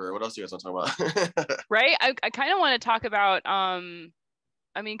talk forever. What else do you guys want to talk about? Right. I kind of want to talk about I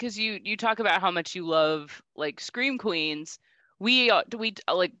mean, because you talk about how much you love like Scream Queens. We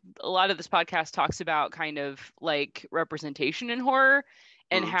like a lot of this podcast talks about kind of like representation in horror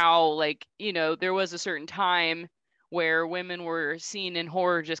and how like, you know, there was a certain time where women were seen in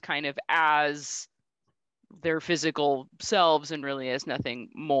horror just kind of as their physical selves and really as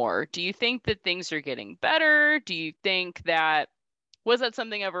nothing more. Do you think that things are getting better? Do you think that was that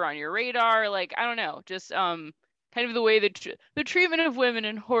something ever on your radar? Like, I don't know, just kind of the way that the treatment of women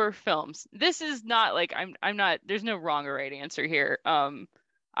in horror films. This is not like I'm not. There's no wrong or right answer here.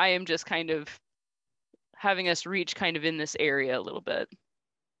 I am just kind of having us reach kind of in this area a little bit?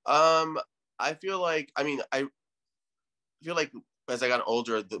 I feel like, I feel like as I got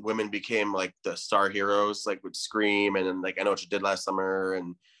older, the women became like the star heroes, like with Scream and then like I Know What You Did Last Summer,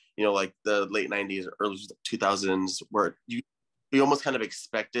 and like the late 90s, early 2000s, where you almost kind of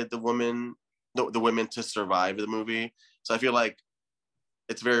expected the women to survive the movie. So I feel like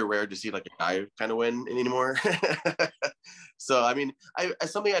it's very rare to see like a guy kind of win anymore. So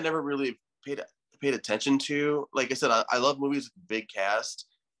it's something I never really paid attention to. Like I said, I love movies with big cast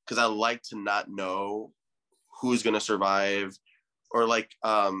because I like to not know who's gonna survive, or like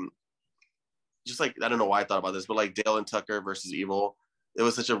just like, I don't know why I thought about this, but like Dale and Tucker versus Evil, it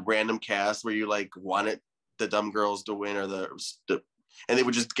was such a random cast where you like wanted the dumb girls to win, or and they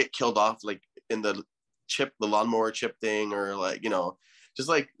would just get killed off like in the lawnmower chip thing, or like just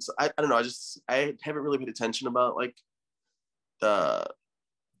like, so I don't know, I haven't really paid attention about like the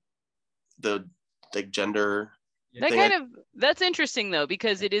like gender thing. That's interesting though,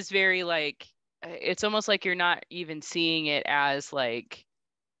 because it is very like, it's almost like you're not even seeing it as like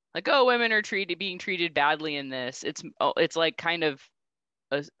oh, women are being treated badly in this. It's like kind of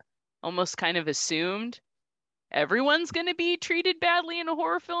almost kind of assumed everyone's gonna be treated badly in a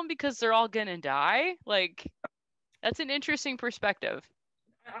horror film because they're all gonna die. Like, that's an interesting perspective.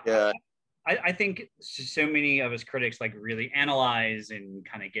 Yeah. I think so many of us critics like really analyze and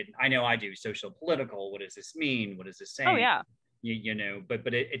kind of get, I know I do, social political. What does this mean? What is this saying? Oh yeah.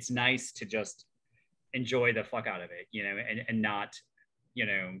 But it's nice to just enjoy the fuck out of it, and not,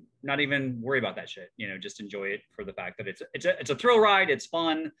 not even worry about that shit, just enjoy it for the fact that it's a thrill ride. It's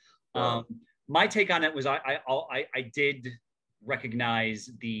fun. Yeah. My take on it was I did recognize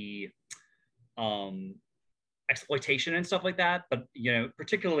the exploitation and stuff like that, but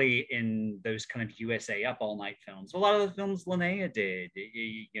particularly in those kind of USA Up All Night films, a lot of the films Linnea did,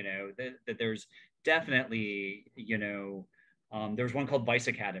 that there's definitely, there's one called Vice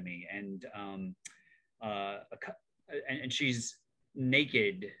Academy, and she's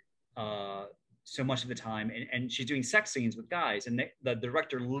naked so much of the time, and she's doing sex scenes with guys, and the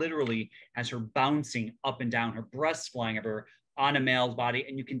director literally has her bouncing up and down, her breasts flying over on a male's body,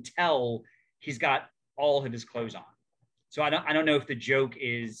 and you can tell he's got all of his clothes on. So I don't know if the joke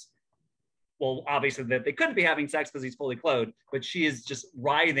is, well, obviously that they couldn't be having sex because he's fully clothed, but she is just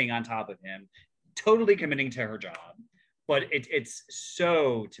writhing on top of him, totally committing to her job. But it's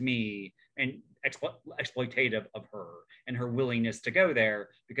so, to me, and exploitative of her and her willingness to go there,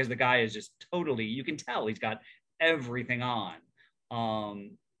 because the guy is just totally, you can tell he's got everything on.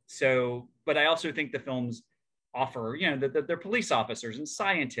 But I also think the films offer, they're police officers and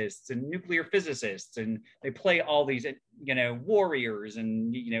scientists and nuclear physicists, and they play all these, warriors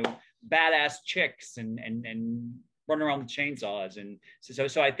and, badass chicks and run around with chainsaws. And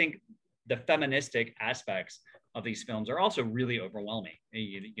so I think the feministic aspects of these films are also really overwhelming,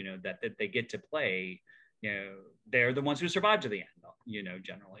 that they get to play, they're the ones who survive to the end,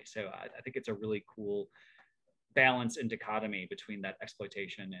 generally. So I think it's a really cool balance and dichotomy between that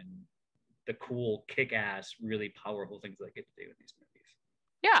exploitation and the cool, kick-ass, really powerful things that I get to do in these movies.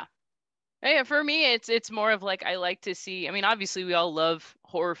 Yeah, for me, it's more of like, I like to see, obviously we all love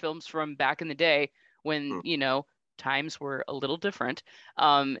horror films from back in the day when, times were a little different.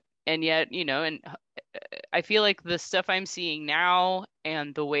 And yet, and I feel like the stuff I'm seeing now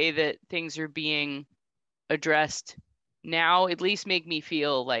and the way that things are being addressed now at least make me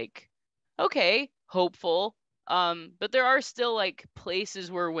feel like, okay, hopeful. But there are still like places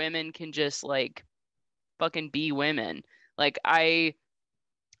where women can just like fucking be women. Like I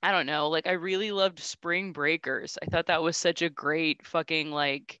don't know, like I really loved Spring Breakers. I thought that was such a great fucking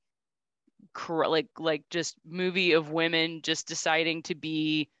like just movie of women just deciding to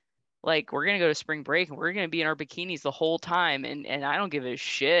be like, we're gonna go to spring break and we're gonna be in our bikinis the whole time, and I don't give a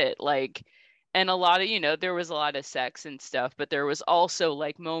shit. Like, and a lot of, there was a lot of sex and stuff, but there was also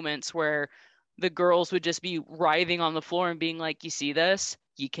like moments where the girls would just be writhing on the floor and being like, you see this?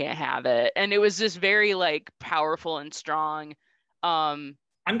 You can't have it. And it was just very like powerful and strong. I'm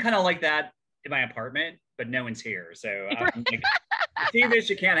kind of like that in my apartment, but no one's here. So I'm like, you see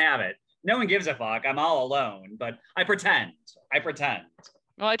this, you can't have it. No one gives a fuck. I'm all alone, but I pretend.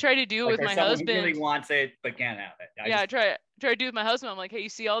 Well, I try to do it with my husband. Who really wants it but can't have it. I try to do it with my husband. I'm like, hey, you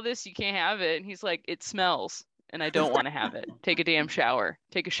see all this? You can't have it. And he's like, it smells, and I don't want to have it. Take a damn shower.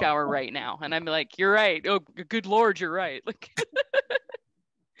 Take a shower right now. And I'm like, you're right. Oh, good Lord, you're right. Like,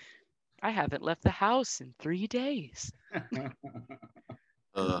 I haven't left the house in 3 days.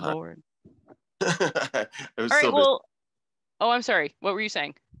 Lord. All right. Well, oh, I'm sorry. What were you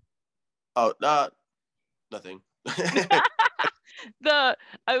saying? Oh, nothing.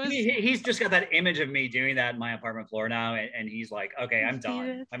 He's just got that image of me doing that in my apartment floor now, and he's like, okay, I'm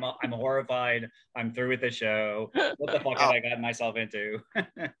done. I'm horrified. I'm through with the show. What the fuck have I gotten myself into?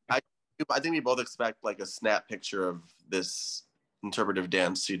 I think we both expect like a snap picture of this interpretive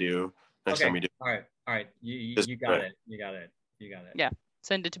dance you do next time you do. All right. You got it. You got it. Yeah,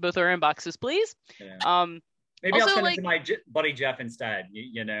 send it to both our inboxes, please. Yeah. Maybe also, I'll send it to my buddy Jeff instead.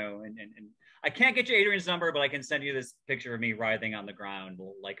 You know, and I can't get you Adrian's number, but I can send you this picture of me writhing on the ground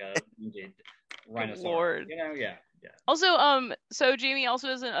like a wounded rhinoceros. Lord. You know, yeah. Also, so Jamie, also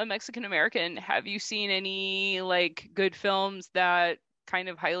as a Mexican American, have you seen any like good films that kind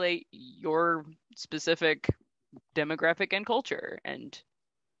of highlight your specific demographic and culture? And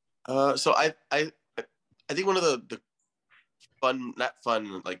so I think one of the not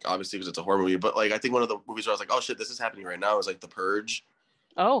fun, like obviously because it's a horror movie, but like I think one of the movies where I was like, oh shit, this is happening right now is like The Purge.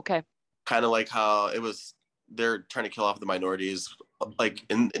 Oh, okay. Kind of like how they're trying to kill off the minorities, like,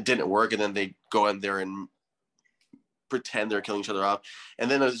 and it didn't work, and then they go in there and pretend they're killing each other off.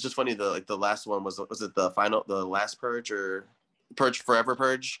 And then it was just funny, the last one was it the last Purge or Purge Forever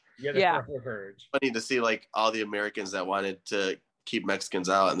Purge? Yeah. Forever Purge. Funny to see like all the Americans that wanted to keep Mexicans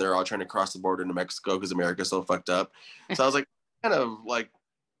out, and they're all trying to cross the border into Mexico because America's so fucked up. So I was like, kind of like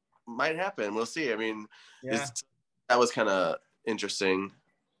might happen. We'll see. I mean, that was kind of interesting.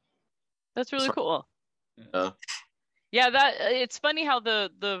 That's really cool. Yeah, that it's funny how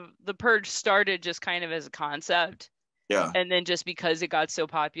the Purge started just kind of as a concept. Yeah. And then just because it got so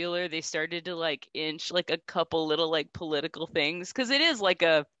popular, they started to like inch like a couple little like political things, because it is like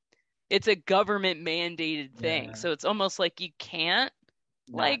it's a government mandated thing. Yeah. So it's almost like you can't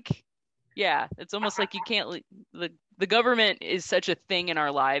it's almost like you can't, the government is such a thing in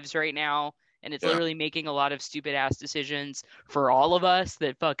our lives right now, and it's literally making a lot of stupid ass decisions for all of us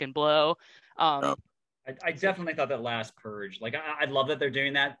that fucking blow. I definitely thought that last Purge, like I love that they're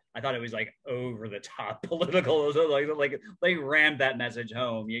doing that. I thought it was like over the top political, like they rammed that message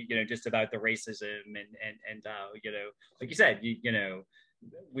home, you know, just about the racism and you know, like you said, you know,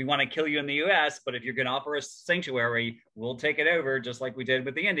 we want to kill you in the U.S., but if you're going to offer us sanctuary, we'll take it over, just like we did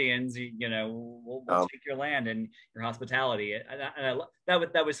with the Indians. You know, we'll take your land and your hospitality. And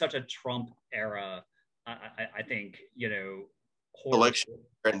that was such a Trump era. I think, you know, election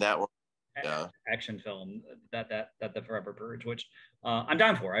and that one. Action film that the Forever Purge, which I'm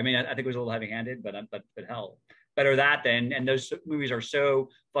down for. I mean, I think it was a little heavy-handed, but hell, better that than. And those movies are so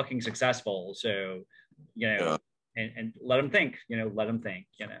fucking successful. So, you know, and let them think. You know,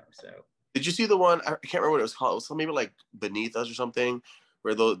 So, did you see the one? I can't remember what it was called. It was maybe like Beneath Us or something,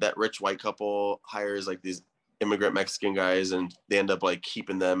 where that rich white couple hires like these immigrant Mexican guys, and they end up like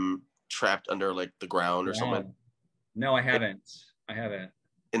keeping them trapped under like the ground or something. No, I haven't.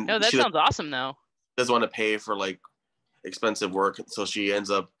 And no, that sounds awesome though. Doesn't want to pay for like expensive work, so she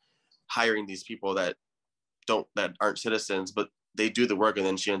ends up hiring these people that aren't citizens, but they do the work, and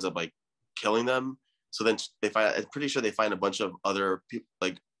then she ends up like killing them. So then I'm pretty sure they find a bunch of other people,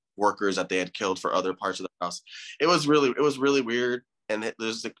 like workers that they had killed for other parts of the house. It was really weird, and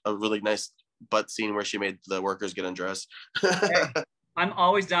there's a really nice butt scene where she made the workers get undressed. Hey, I'm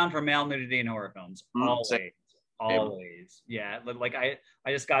always down for male nudity in horror films. Always. Yeah. Like I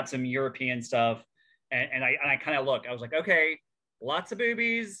just got some European stuff, and I kind of look. I was like, okay, lots of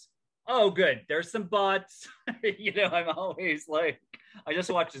boobies. Oh, good. There's some butts. You know, I'm always like, I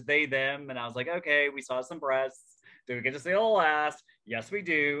just watched They Them, and I was like, okay, we saw some breasts. Do we get to see the last? Yes, we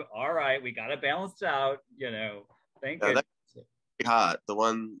do. All right, we got it balanced out. You know, thank you. That's hot. The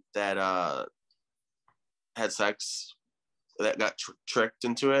one that had sex that got tricked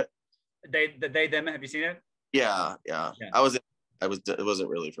into it. They them. Have you seen it? Yeah. It wasn't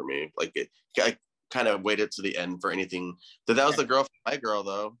really for me. Like I kind of waited to the end for anything. That was the girl from My Girl,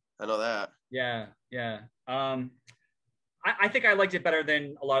 though. I know that. Yeah. I think I liked it better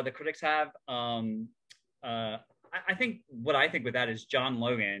than a lot of the critics have. I think what I think with that is John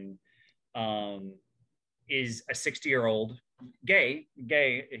Logan is a 60-year-old gay.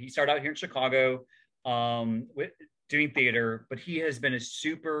 He started out here in Chicago doing theater, but he has been a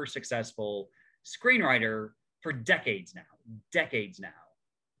super successful screenwriter for decades now.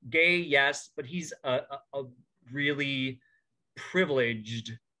 Gay, yes, but he's a really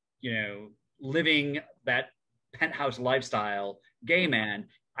privileged, you know, living that penthouse lifestyle gay man.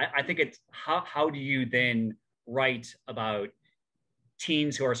 I think it's how do you then write about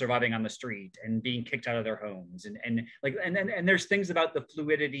teens who are surviving on the street and being kicked out of their homes and there's things about the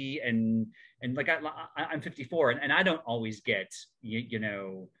fluidity and like I'm 54 and I don't always get you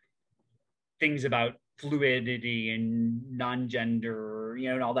know things about fluidity and non-gender, you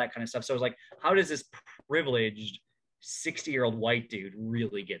know, and all that kind of stuff. So I was like, how does this privileged 60-year-old white dude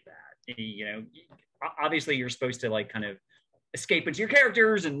really get that. You know, obviously you're supposed to like kind of escape into your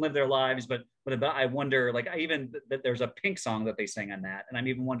characters and live their lives, but I wonder, like, I even that there's a Pink song that they sing on that, and I'm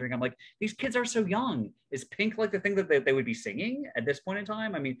even wondering, I'm like, these kids are so young. Is Pink like the thing that they would be singing at this point in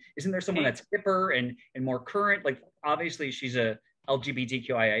time? I mean, isn't there someone that's hipper and more current? Like, obviously she's a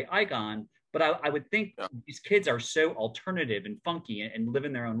LGBTQIA icon, but I would think these kids are so alternative and funky and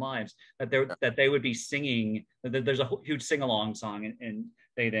living their own lives that they would be singing. There's a huge sing along song and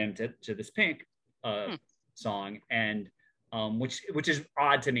they them to this Pink song, and which is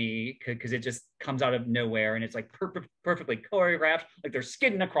odd to me because it just comes out of nowhere and it's like perfectly choreographed, like they're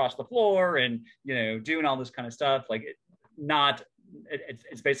skidding across the floor and doing all this kind of stuff. Like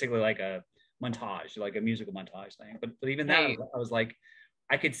it's basically like a montage, like a musical montage thing. But even that, I was like,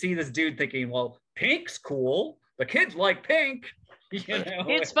 I could see this dude thinking, well, Pink's cool. The kids like Pink.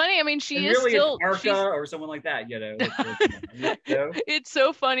 It's funny. I mean, she is really still Arca or someone like that. It's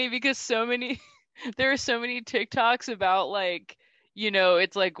so funny because there are so many TikToks about like,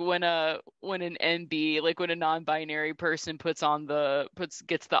 it's like when an NB, like when a non-binary person gets the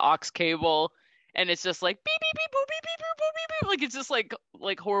aux cable, and it's just like beep beep beep boop beep beep boop beep beep, like it's just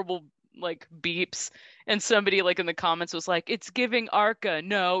like horrible like beeps, and somebody like in the comments was like, it's giving Arca.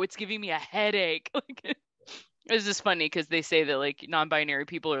 No, it's giving me a headache. Like it's just funny because they say that like non-binary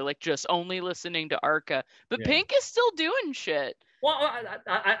people are like just only listening to Arca, but Pink is still doing shit. Well,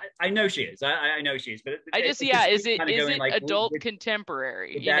 I know she is. I know she is, but is it like, adult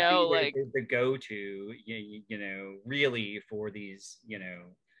contemporary? Like the go-to, really for these,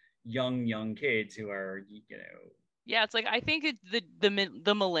 young kids who are, Yeah, it's like I think the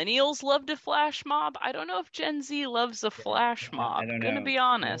millennials love to flash mob. I don't know if Gen Z loves a flash mob. I'm gonna be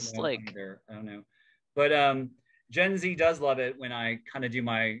honest. I don't know. But Gen Z does love it when I kind of do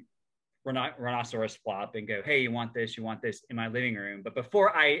my rhinoceros flop and go, hey, you want this in my living room. But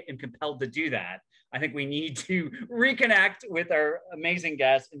before I am compelled to do that, I think we need to reconnect with our amazing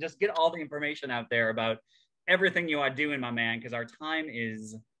guests and just get all the information out there about everything you are doing, my man, because our time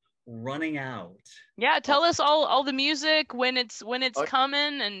is running out. Yeah, tell us all the music, when it's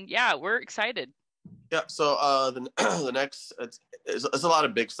coming, and yeah, we're excited. Yeah, so the next it's a lot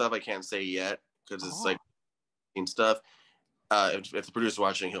of big stuff I can't say yet because it's like stuff. If the producer's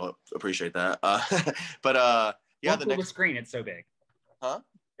watching, he'll appreciate that. But yeah, the next screen, it's so big. Huh?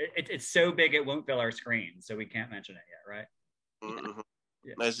 It's so big it won't fill our screen, so we can't mention it yet, right? Mm-hmm.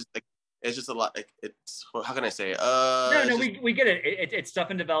 Yeah. It's just a lot. It's how can I say? No, we get it. It's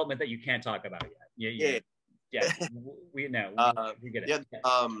stuff in development that you can't talk about yet. Yeah. We know. We get it. Yeah.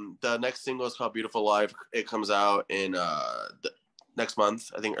 The next single is called "Beautiful Life." It comes out in next month.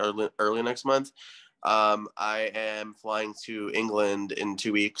 I think early next month. I am flying to England in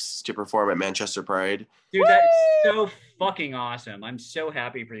 2 weeks to perform at Manchester Pride. Dude, that's so fucking awesome. I'm so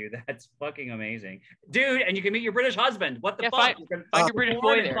happy for you. That's fucking amazing. Dude, and you can meet your British husband. What the fuck? You're going to find your British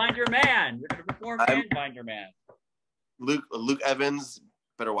boy there. Find your man. You're going to perform and find your man. Luke Evans,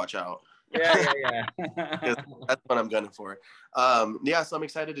 better watch out. Yeah. That's what I'm gunning for. Yeah, so I'm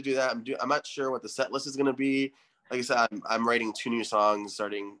excited to do that. I'm not sure what the set list is going to be. Like I said, I'm writing 2 new songs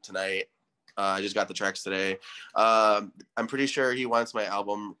starting tonight. I just got the tracks today. I'm pretty sure he wants my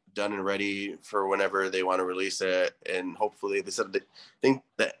album done and ready for whenever they want to release it. And hopefully they think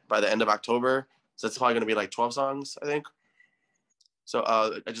that by the end of October. So it's probably going to be like 12 songs, I think. So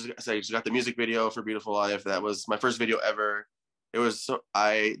I just got the music video for Beautiful Life. That was my first video ever. It was so,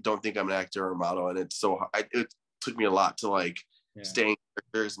 I don't think I'm an actor or a model. And it's so, it took me a lot to like stay in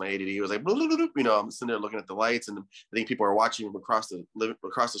characters. My ADD was like, I'm sitting there looking at the lights, and I think people are watching them across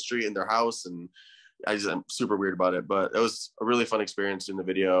the street in their house, and I'm super weird about it. But it was a really fun experience in the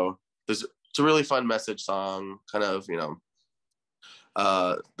video. It's a really fun message song, kind of,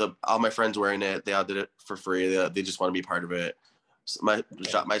 all my friends were in it. They all did it for free. They just want to be part of it. So my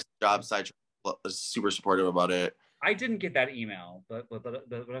job side is super supportive about it. I didn't get that email, but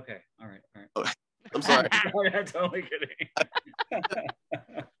okay, all right. Oh, I'm sorry. I'm totally kidding.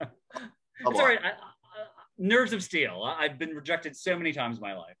 It's all right. Nerves of steel. I've been rejected so many times in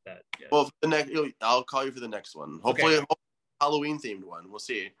my life that. Yeah. Well, I'll call you for the next one. Hopefully, Halloween themed one. We'll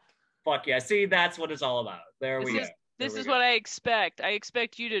see. Fuck yeah! See, that's what it's all about. This is what I expect. I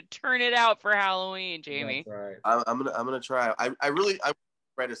expect you to turn it out for Halloween, Jamie. That's right. I'm gonna try. I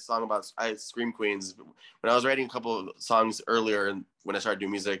write a song about Scream Queens. When I was writing a couple of songs earlier, and when I started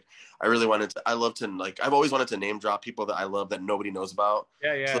doing music, I've always wanted to name drop people that I love that nobody knows about.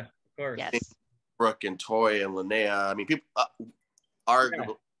 Yeah, so, of course. Yes. Brooke and Toy and Linnea. I mean, people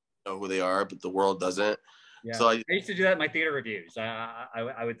arguably know who they are, but the world doesn't. Yeah. So I used to do that in my theater reviews.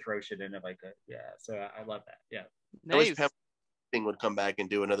 I would throw shit in if I could. Yeah. So I love that. Yeah. Nice. I wish Pam thing would come back and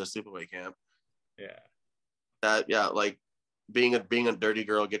do another sleepaway camp. Yeah. Like being a dirty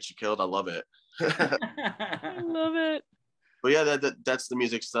girl gets you killed. I love it. I love it. But yeah, that's the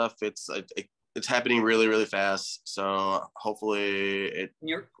music stuff. It's happening really, really fast. So hopefully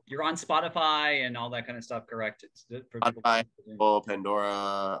you're on Spotify and all that kind of stuff, correct? It's for Spotify,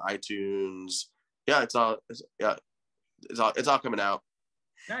 Pandora, iTunes. Yeah, it's all coming out.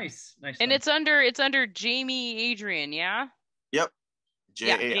 Nice. And it's under Jaime Adrian, yeah? Yep.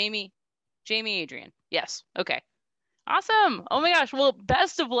 Jaime Adrian. Yes. Okay. Awesome. Oh my gosh. Well,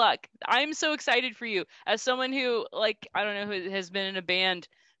 best of luck. I'm so excited for you as someone who, like, I don't know, who has been in a band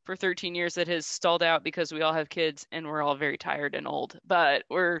for 13 years that has stalled out because we all have kids and we're all very tired and old, but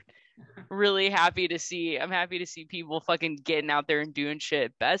we're really happy to see, I'm happy to see people fucking getting out there and doing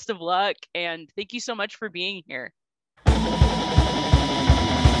shit. Best of luck. And thank you so much for being here.